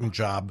important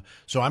job.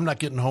 So I'm not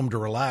getting home to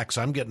relax.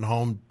 I'm getting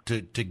home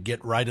to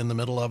get right in the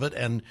middle of it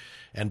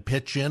and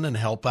pitch in and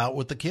help out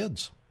with the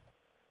kids.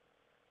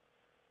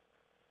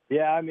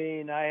 Yeah,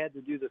 I had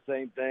to do the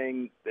same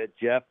thing that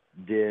Jeff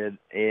did,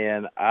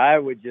 and I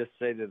would just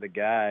say to the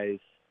guys,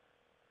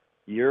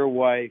 your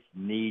wife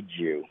needs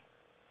you.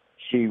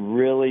 She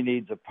really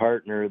needs a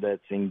partner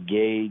that's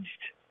engaged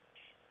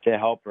to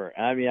help her.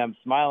 I'm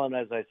smiling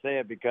as I say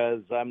it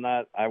because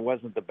I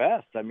wasn't the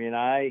best.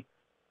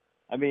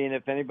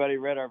 If anybody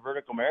read our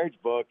Vertical Marriage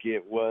book,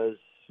 it was,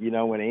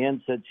 when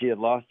Ann said she had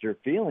lost her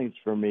feelings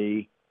for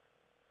me,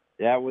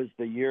 that was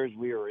the years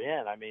we were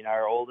in.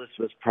 Our oldest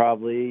was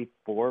probably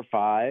 4 or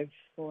 5.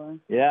 4.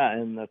 Yeah,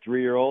 and the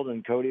 3-year-old,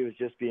 and Cody was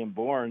just being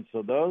born.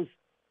 So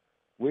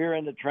we were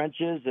in the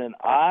trenches, and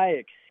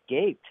I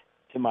escaped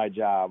to my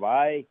job.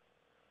 I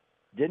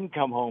didn't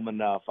come home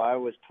enough. I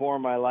was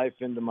pouring my life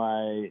into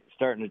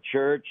starting a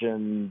church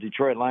and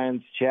Detroit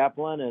Lions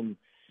chaplain, and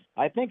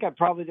I think I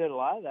probably did a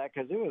lot of that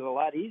because it was a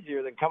lot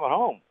easier than coming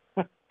home.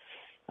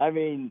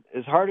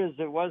 As hard as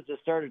it was to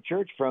start a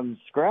church from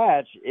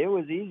scratch, it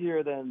was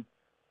easier than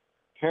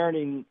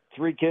parenting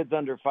 3 kids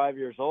under 5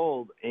 years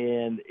old,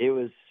 and it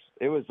was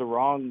the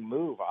wrong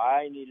move.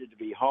 I needed to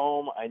be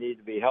home. I needed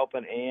to be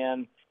helping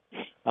Ann.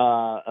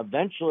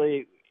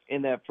 Eventually,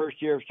 in that first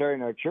year of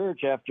starting our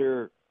church,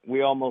 after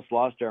we almost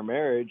lost our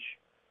marriage,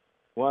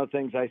 one of the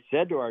things I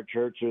said to our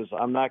church was,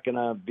 I'm not going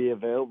to be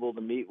available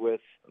to meet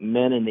with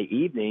men in the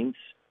evenings.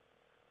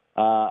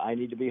 I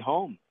need to be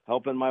home,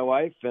 helping my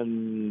wife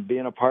and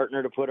being a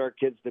partner to put our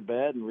kids to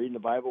bed and reading the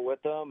Bible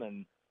with them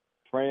and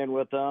praying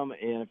with them.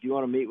 And if you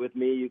want to meet with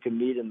me, you can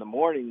meet in the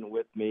morning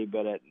with me,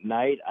 but at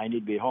night I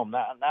need to be home.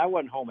 Now, I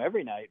wasn't home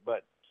every night,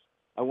 but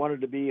I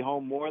wanted to be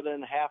home more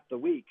than half the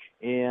week.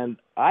 And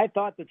I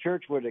thought the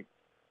church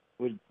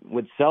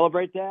would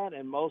celebrate that,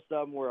 and most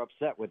of them were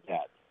upset with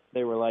that.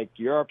 They were like,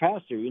 you're our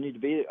pastor. You need to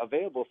be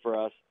available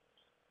for us.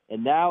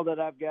 And now that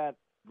I've got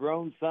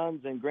grown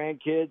sons and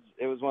grandkids,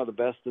 it was one of the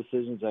best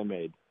decisions I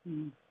made.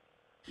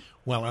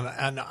 Well,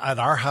 and at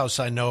our house,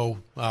 I know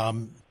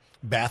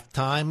bath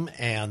time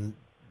and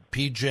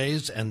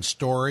PJs and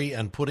story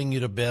and putting you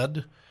to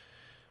bed,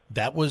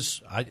 that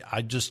was,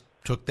 I just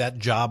took that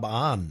job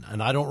on.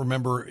 And I don't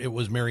remember it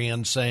was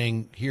Marianne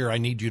saying, here, I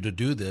need you to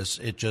do this.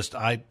 It just,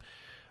 I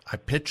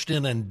pitched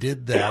in and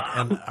did that.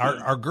 And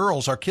our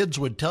girls, our kids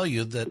would tell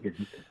you that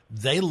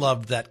they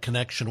loved that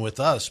connection with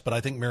us. But I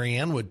think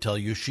Marianne would tell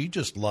you she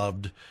just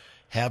loved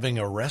having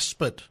a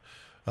respite,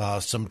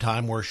 some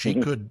time where she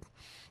could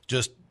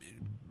just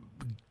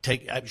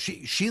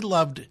she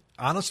loved,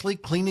 honestly,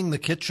 cleaning the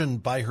kitchen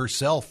by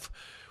herself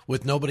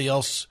with nobody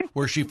else,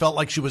 where she felt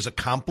like she was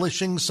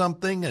accomplishing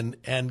something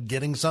and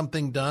getting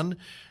something done,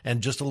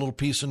 and just a little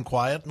peace and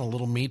quiet and a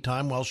little me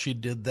time while she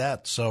did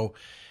that. So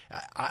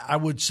I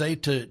would say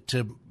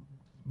to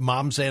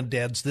moms and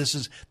dads,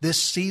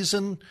 this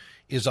season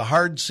is a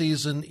hard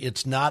season.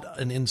 It's not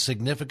an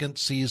insignificant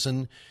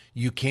season.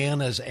 You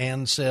can, as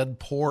Ann said,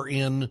 pour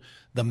in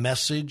the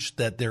message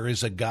that there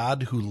is a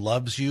God who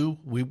loves you.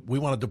 We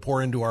wanted to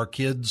pour into our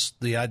kids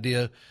the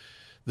idea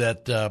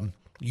that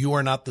you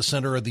are not the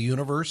center of the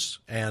universe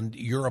and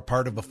you're a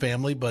part of a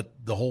family, but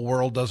the whole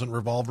world doesn't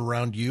revolve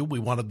around you. We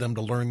wanted them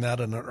to learn that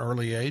at an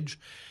early age.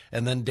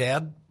 And then,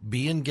 Dad,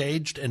 be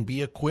engaged and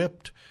be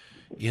equipped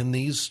in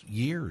these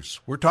years.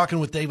 We're talking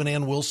with Dave and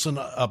Ann Wilson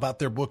about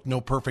their book,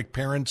 No Perfect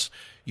Parents.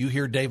 You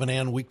hear Dave and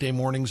Ann weekday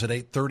mornings at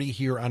 8:30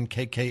 here on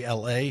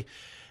KKLA.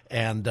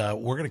 And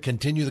we're going to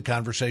continue the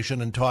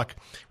conversation and talk.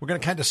 We're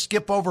going to kind of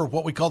skip over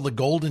what we call the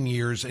golden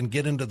years and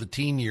get into the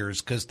teen years,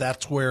 because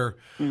that's where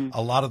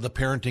a lot of the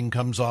parenting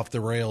comes off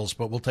the rails.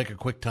 But we'll take a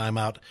quick time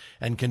out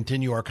and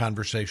continue our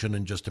conversation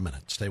in just a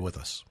minute. Stay with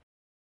us.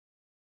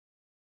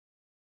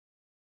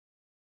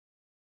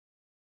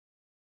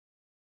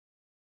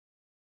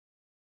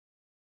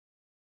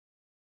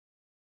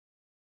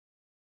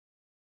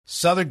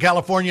 Southern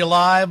California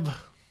Live,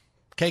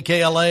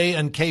 KKLA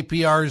and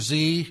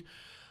KPRZ.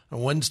 On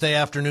Wednesday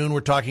afternoon,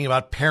 we're talking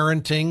about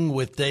parenting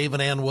with Dave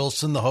and Ann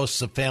Wilson, the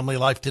hosts of Family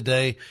Life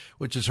Today,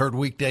 which is heard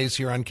weekdays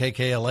here on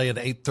KKLA at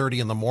 8:30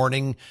 in the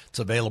morning. It's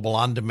available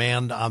on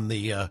demand on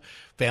the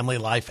Family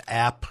Life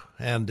app,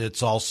 and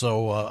it's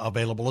also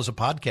available as a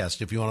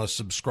podcast if you want to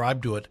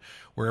subscribe to it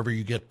wherever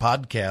you get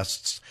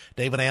podcasts.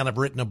 Dave and Ann have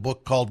written a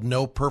book called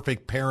No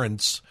Perfect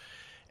Parents,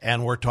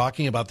 and we're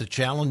talking about the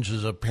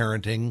challenges of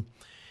parenting.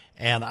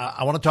 And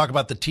I want to talk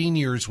about the teen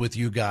years with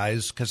you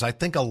guys, because I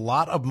think a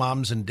lot of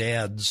moms and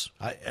dads,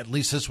 at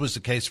least this was the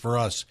case for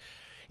us,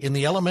 in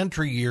the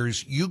elementary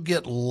years, you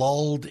get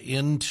lulled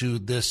into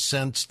this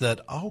sense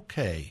that,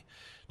 okay,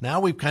 now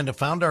we've kind of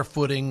found our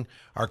footing.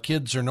 Our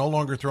kids are no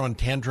longer throwing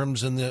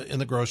tantrums in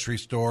the grocery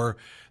store.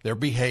 They're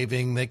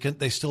behaving.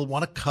 They still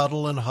want to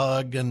cuddle and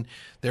hug, and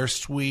they're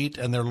sweet,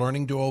 and they're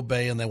learning to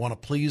obey, and they want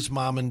to please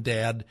mom and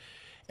dad.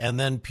 And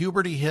then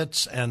puberty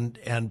hits,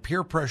 and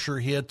peer pressure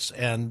hits,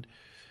 and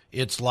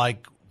it's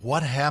like,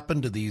 what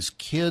happened to these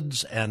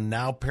kids? And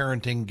now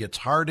parenting gets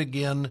hard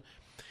again.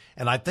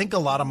 And I think a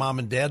lot of mom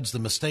and dads, the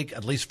mistake,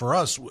 at least for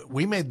us,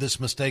 we made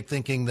this mistake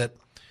thinking that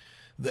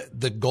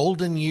the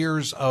golden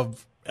years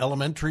of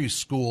elementary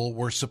school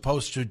were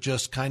supposed to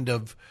just kind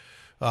of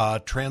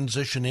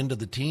transition into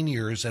the teen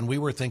years. And we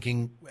were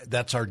thinking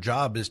that's our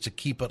job, is to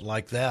keep it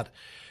like that.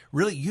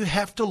 Really, you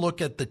have to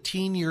look at the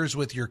teen years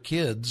with your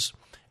kids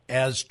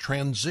as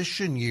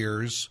transition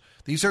years.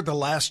 These are the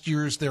last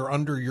years they're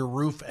under your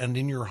roof and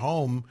in your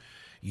home.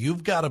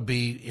 You've got to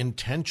be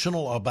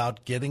intentional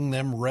about getting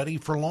them ready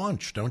for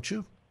launch, don't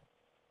you?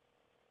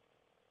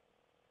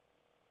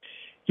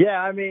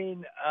 Yeah, I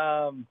mean,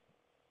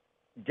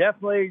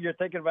 definitely you're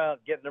thinking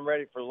about getting them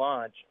ready for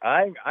launch.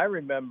 I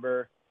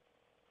remember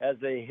as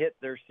they hit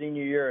their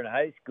senior year in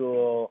high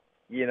school,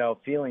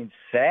 feeling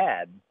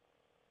sad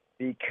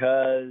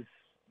because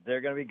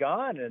they're going to be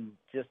gone in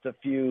just a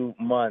few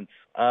months.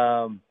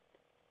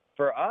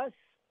 For us,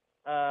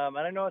 and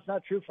I know it's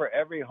not true for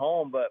every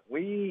home, but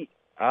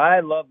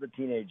I love the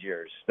teenage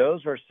years.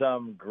 Those were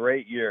some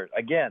great years.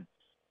 Again,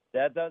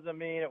 that doesn't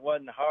mean it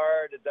wasn't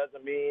hard. It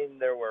doesn't mean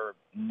there were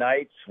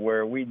nights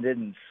where we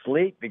didn't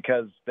sleep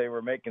because they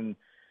were making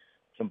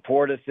some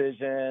poor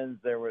decisions.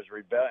 There was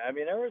rebellion. I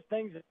mean, there were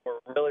things that were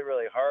really,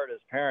 really hard as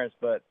parents,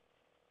 but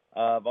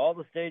of all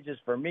the stages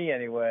for me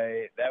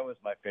anyway, that was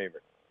my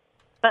favorite.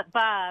 But,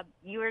 Bob,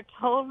 you were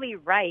totally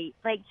right.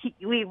 Like,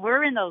 we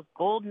were in those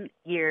golden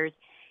years,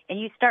 and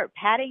you start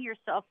patting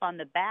yourself on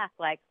the back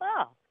like,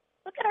 oh,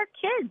 look at our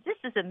kids. This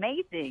is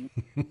amazing.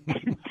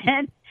 And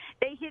then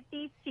they hit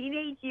these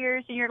teenage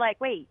years, and you're like,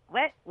 wait,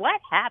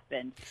 what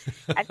happened?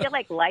 I feel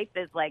like life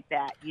is like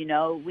that.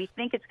 We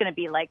think it's going to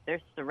be like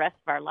this the rest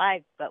of our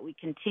lives, but we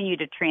continue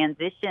to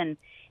transition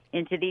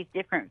into these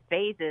different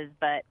phases.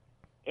 But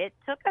it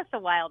took us a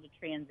while to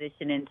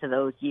transition into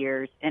those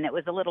years, and it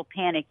was a little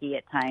panicky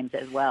at times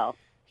as well.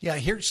 Yeah,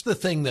 here's the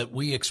thing that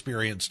we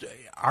experienced.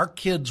 Our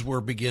kids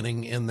were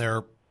beginning in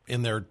their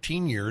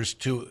teen years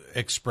to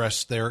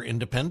express their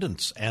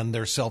independence and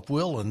their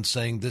self-will and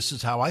saying, this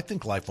is how I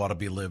think life ought to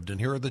be lived, and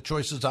here are the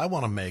choices I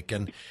want to make.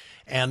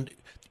 And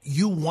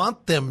you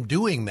want them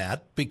doing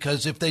that,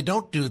 because if they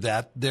don't do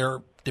that,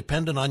 they're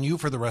dependent on you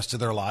for the rest of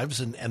their lives,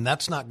 and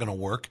that's not going to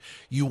work.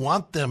 You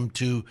want them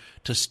to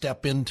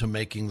step into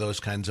making those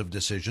kinds of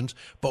decisions.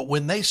 But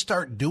when they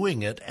start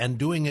doing it, and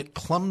doing it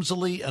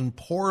clumsily and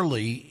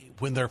poorly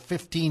when they're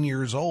 15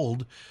 years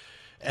old,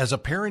 as a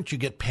parent, you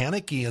get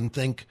panicky and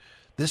think,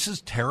 this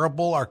is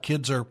terrible. Our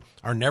kids are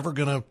never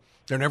going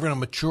to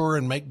mature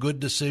and make good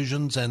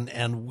decisions,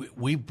 and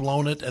we've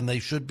blown it, and they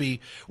should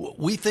be.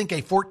 We think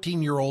a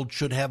 14-year-old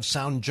should have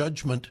sound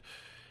judgment,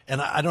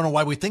 and I don't know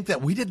why we think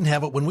that. We didn't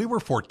have it when we were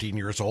 14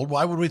 years old.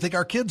 Why would we think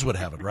our kids would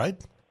have it, right?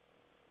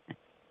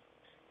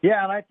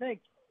 Yeah, and I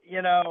think,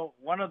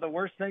 one of the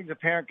worst things a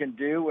parent can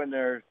do when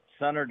their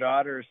son or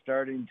daughter is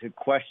starting to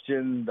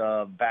question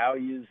the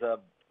values of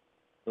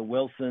the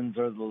Wilsons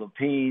or the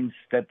Lepines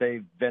that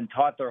they've been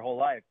taught their whole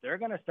life, they're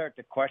going to start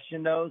to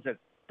question those at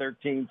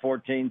 13,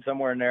 14,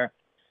 somewhere in there.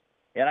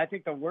 And I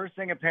think the worst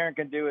thing a parent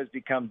can do is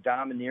become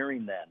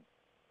domineering then.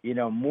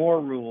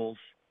 More rules,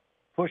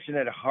 pushing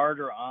it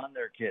harder on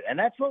their kid. And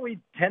that's what we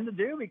tend to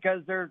do,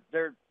 because they're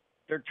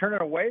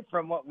turning away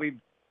from what we've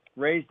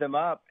raised them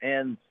up.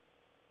 And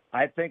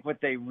I think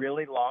what they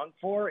really long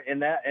for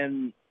in that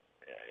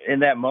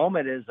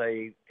moment is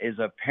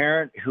a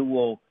parent who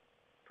will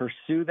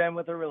pursue them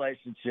with a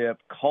relationship,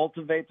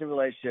 cultivate the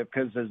relationship,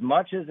 because as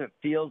much as it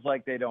feels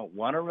like they don't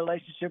want a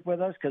relationship with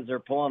us because they're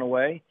pulling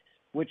away,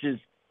 which is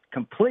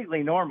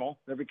completely normal,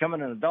 they're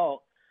becoming an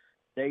adult,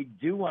 they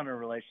do want a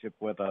relationship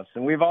with us.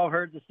 And we've all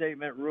heard the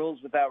statement, rules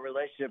without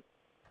relationship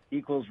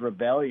equals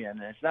rebellion.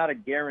 And it's not a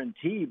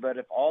guarantee, but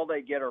if all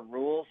they get are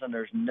rules and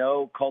there's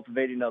no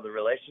cultivating of the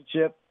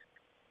relationship,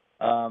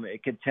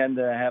 it could tend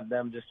to have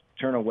them just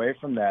turn away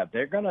from that.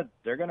 They're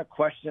gonna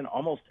question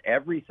almost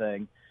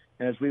everything.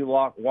 And as we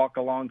walk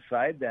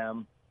alongside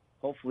them,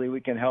 hopefully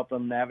we can help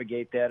them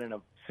navigate that in a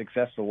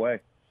successful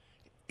way.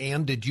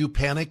 And did you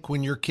panic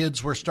when your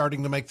kids were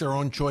starting to make their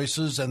own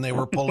choices and they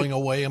were pulling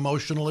away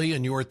emotionally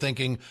and you were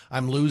thinking,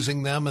 I'm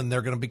losing them and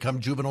they're going to become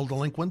juvenile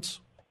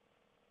delinquents?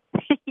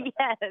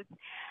 Yes,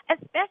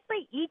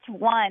 especially each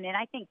one. And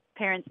I think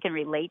parents can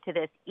relate to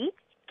this. Each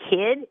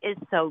kid is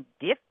so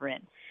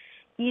different.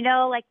 You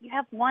know, like you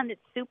have one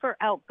that's super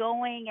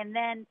outgoing, and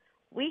then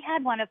we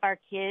had one of our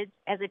kids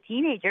as a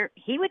teenager,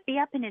 he would be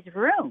up in his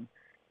room.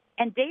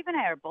 And Dave and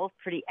I are both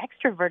pretty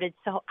extroverted.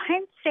 So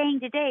I'm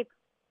saying to Dave,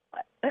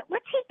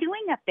 what's he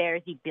doing up there?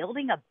 Is he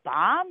building a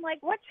bomb? Like,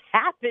 what's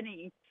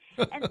happening?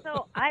 And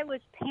so I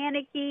was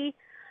panicky.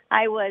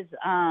 I was,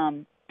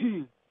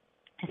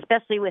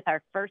 especially with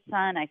our first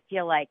son, I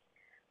feel like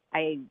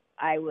I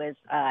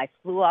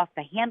flew off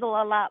the handle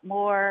a lot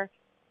more.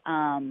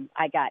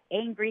 I got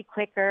angry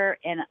quicker.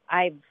 And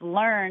I've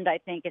learned, I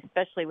think,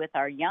 especially with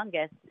our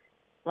youngest,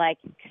 like,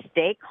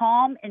 stay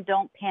calm and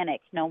don't panic.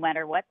 No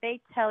matter what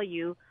they tell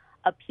you,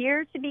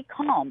 appear to be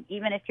calm,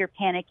 even if you're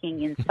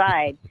panicking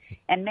inside.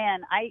 And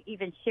man, I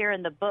even share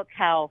in the book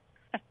how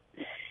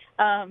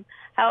our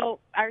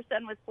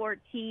son was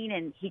 14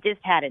 and he just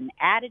had an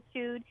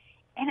attitude.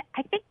 And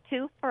I think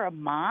too, for a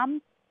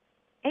mom,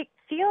 it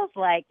feels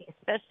like,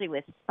 especially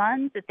with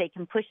sons, that they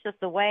can push us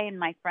away. And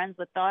my friends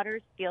with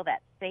daughters feel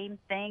that same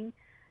thing.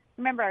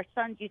 Remember, our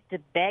sons used to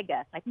beg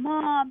us, like,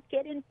 Mom,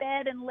 get in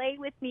bed and lay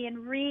with me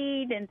and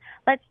read and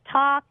let's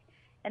talk.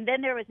 And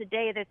then there was a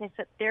day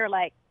that they're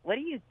like, what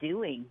are you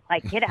doing?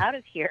 Like, get out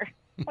of here.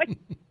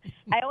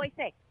 I always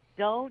say,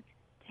 don't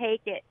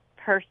take it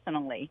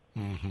personally.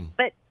 Mm-hmm.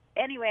 But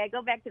anyway, I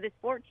go back to this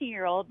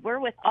 14-year-old. We're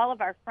with all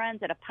of our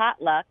friends at a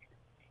potluck.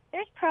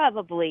 There's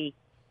probably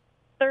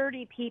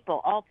 30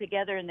 people all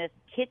together in this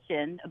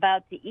kitchen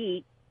about to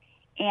eat.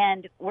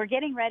 And we're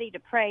getting ready to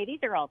pray. These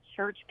are all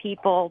church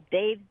people.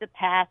 Dave's the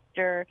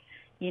pastor.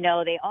 You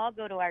know, they all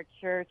go to our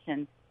church,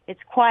 and it's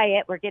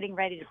quiet. We're getting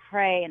ready to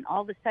pray, and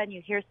all of a sudden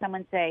you hear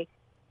someone say,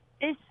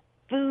 this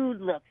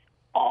food looks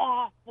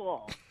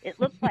awful. It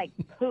looks like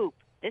poop.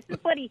 This is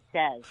what he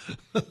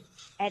says.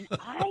 And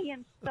I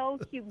am so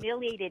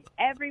humiliated.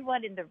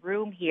 Everyone in the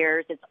room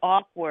hears. It's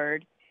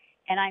awkward,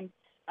 and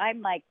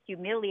I'm like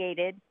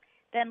humiliated.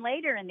 Then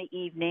later in the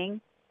evening,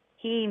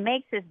 he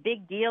makes this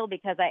big deal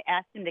because I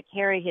asked him to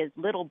carry his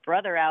little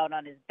brother out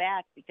on his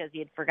back because he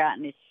had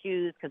forgotten his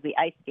shoes because we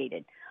ice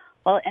skated.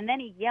 Well, and then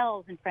he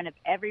yells in front of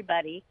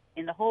everybody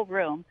in the whole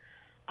room,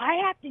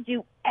 I have to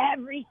do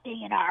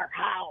everything in our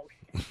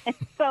house. And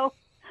so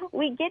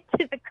we get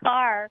to the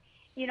car,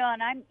 you know,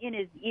 and I'm in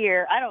his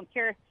ear. I don't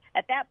care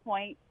at that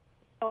point,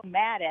 so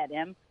mad at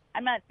him.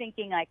 I'm not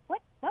thinking like,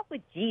 what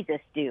would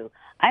Jesus do?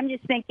 I'm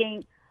just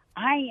thinking,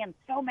 I am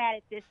so mad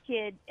at this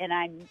kid, and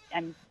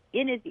I'm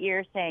in his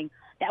ear saying,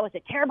 that was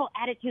a terrible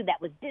attitude.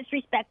 That was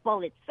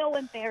disrespectful. It's so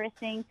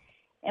embarrassing.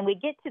 And we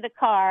get to the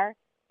car,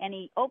 and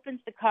he opens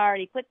the car,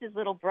 and he puts his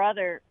little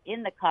brother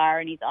in the car,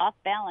 and he's off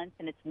balance,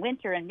 and it's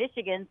winter in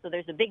Michigan, so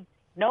there's a big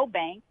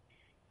snowbank.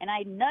 And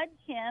I nudge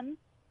him.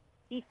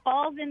 He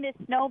falls in this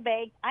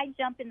snowbank. I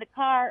jump in the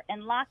car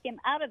and lock him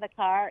out of the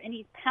car, and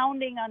he's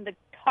pounding on the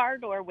car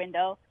door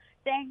window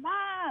saying,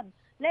 Mom,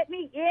 let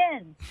me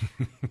in.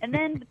 And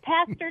then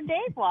Pastor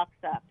Dave walks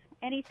up,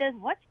 and he says,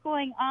 what's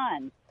going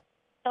on?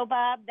 So,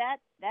 Bob,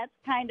 that's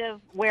kind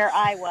of where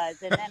I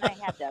was. And then I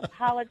had to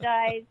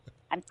apologize.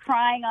 I'm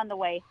crying on the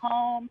way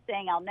home,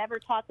 saying I'll never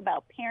talk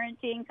about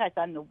parenting because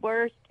I'm the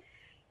worst.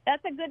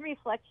 That's a good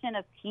reflection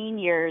of teen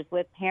years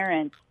with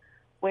parents,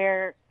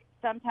 where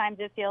sometimes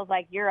it feels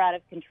like you're out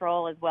of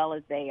control as well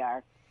as they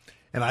are.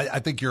 And I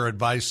think your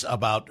advice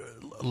about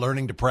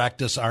learning to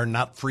practice our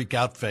not freak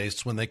out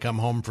face when they come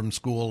home from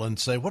school and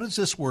say, what does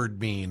this word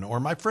mean? Or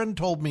my friend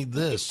told me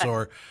this,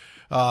 or,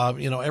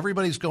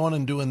 everybody's going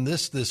and doing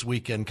this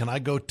weekend. Can I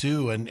go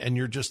too? And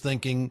you're just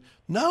thinking,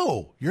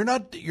 no, you're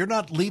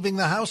not leaving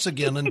the house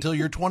again until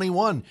you're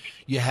 21.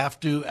 You have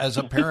to, as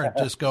a parent,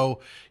 just go,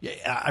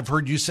 I've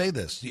heard you say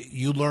this.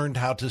 You learned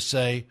how to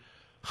say,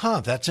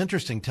 that's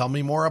interesting. Tell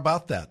me more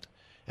about that.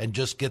 And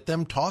just get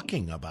them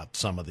talking about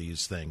some of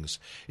these things.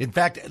 In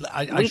fact,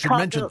 I should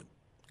mention,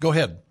 go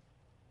ahead.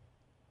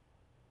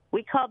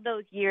 We called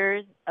those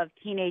years of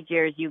teenage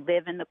years, you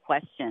live in the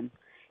question.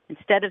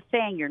 Instead of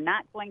saying you're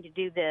not going to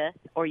do this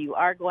or you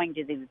are going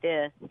to do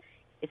this,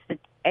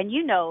 and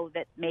you know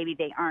that maybe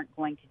they aren't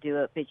going to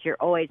do it, but you're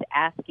always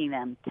asking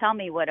them, tell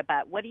me what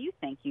do you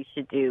think you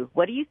should do?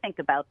 What do you think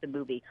about the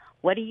movie?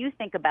 What do you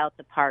think about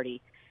the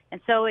party? And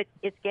so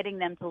it's getting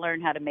them to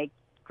learn how to make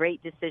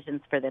great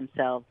decisions for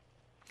themselves.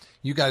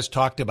 You guys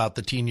talked about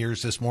the teen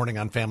years this morning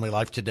on Family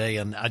Life Today,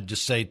 and I'd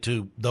just say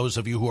to those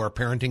of you who are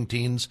parenting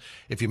teens,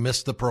 if you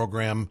missed the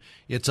program,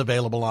 it's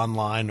available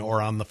online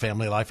or on the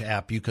Family Life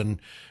app. You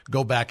can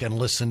go back and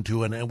listen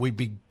to it, and we'd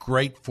be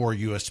great for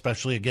you,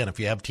 especially, again,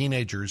 if you have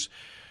teenagers.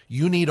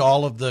 You need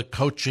all of the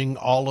coaching,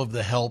 all of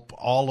the help,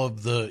 all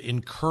of the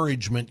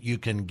encouragement you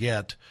can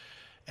get.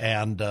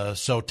 And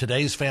so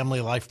today's Family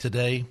Life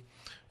Today,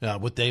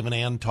 with Dave and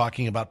Ann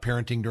talking about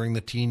parenting during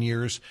the teen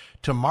years.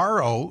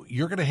 Tomorrow,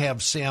 you're going to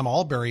have Sam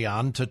Alberry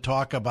on to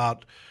talk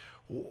about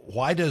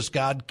why does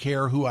God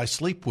care who I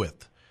sleep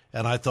with?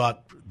 And I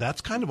thought,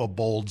 that's kind of a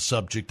bold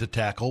subject to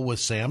tackle with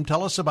Sam.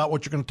 Tell us about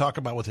what you're going to talk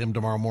about with him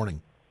tomorrow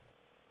morning.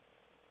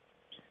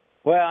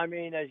 Well, I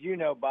mean, as you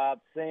know,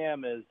 Bob,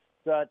 Sam is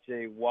such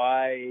a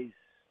wise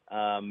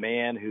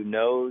man who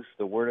knows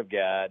the Word of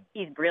God.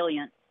 He's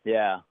brilliant.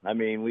 Yeah, I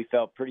mean, we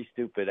felt pretty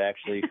stupid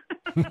actually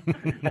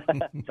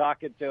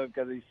talking to him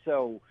because he's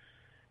so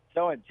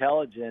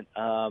intelligent.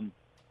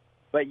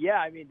 But yeah,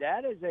 I mean,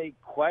 that is a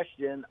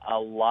question a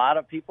lot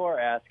of people are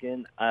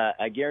asking.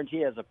 I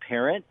guarantee, as a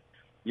parent,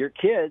 your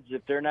kids,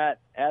 if they're not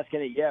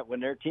asking it yet, when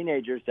they're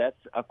teenagers, that's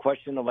a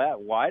question of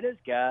that. Why does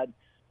God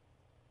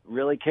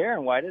really care,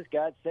 and why does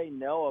God say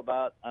no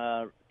about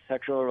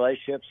sexual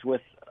relationships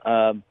with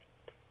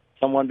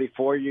someone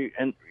before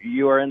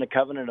you are in the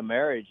covenant of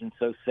marriage? And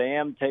so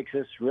Sam takes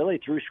us really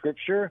through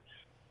Scripture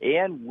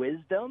and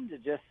wisdom to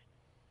just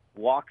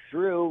walk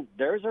through.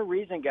 There's a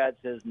reason God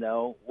says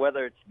no,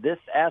 whether it's this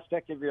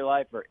aspect of your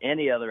life or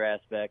any other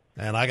aspect.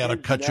 And I got to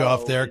cut you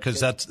off there because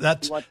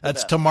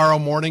that's tomorrow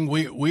morning.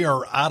 We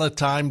are out of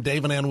time.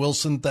 Dave and Ann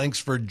Wilson, thanks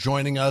for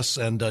joining us,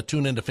 and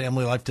tune into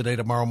Family Life Today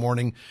tomorrow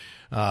morning.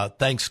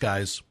 Thanks,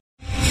 guys.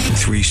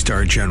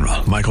 3-star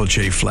General Michael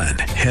J. Flynn,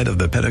 head of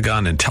the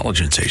Pentagon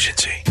Intelligence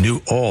Agency, knew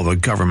all the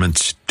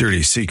government's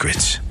dirty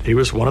secrets. He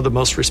was one of the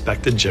most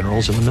respected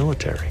generals in the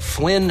military.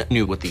 Flynn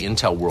knew what the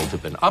intel world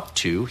had been up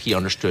to. He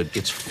understood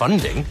its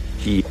funding.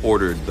 He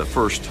ordered the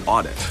first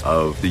audit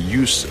of the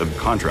use of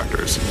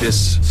contractors.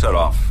 This set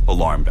off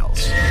alarm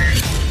bells.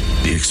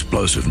 The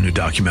explosive new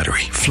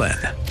documentary, Flynn,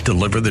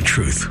 Deliver the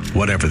Truth,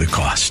 Whatever the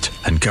Cost,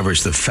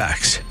 uncovers the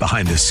facts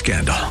behind this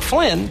scandal.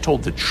 Flynn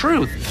told the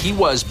truth. He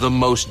was the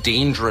most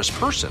dangerous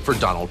person for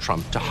Donald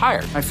Trump to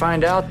hire. I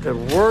find out the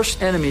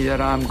worst enemy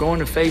that I'm going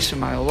to face in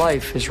my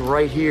life is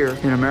right here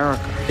in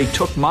America. They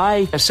took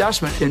my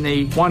assessment and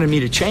they wanted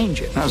me to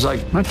change it. And I was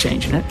like, I'm not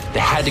changing it. They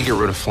had to get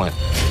rid of Flynn.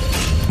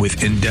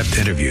 With in-depth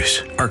interviews,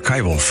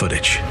 archival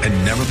footage,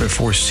 and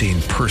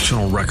never-before-seen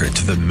personal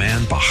records of the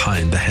man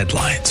behind the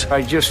headlines.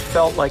 I just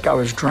felt like I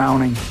was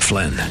drowning.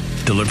 Flynn,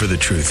 Deliver the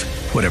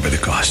Truth, Whatever the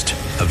Cost.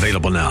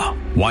 Available now.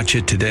 Watch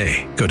it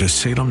today. Go to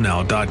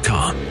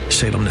salemnow.com.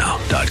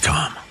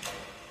 salemnow.com.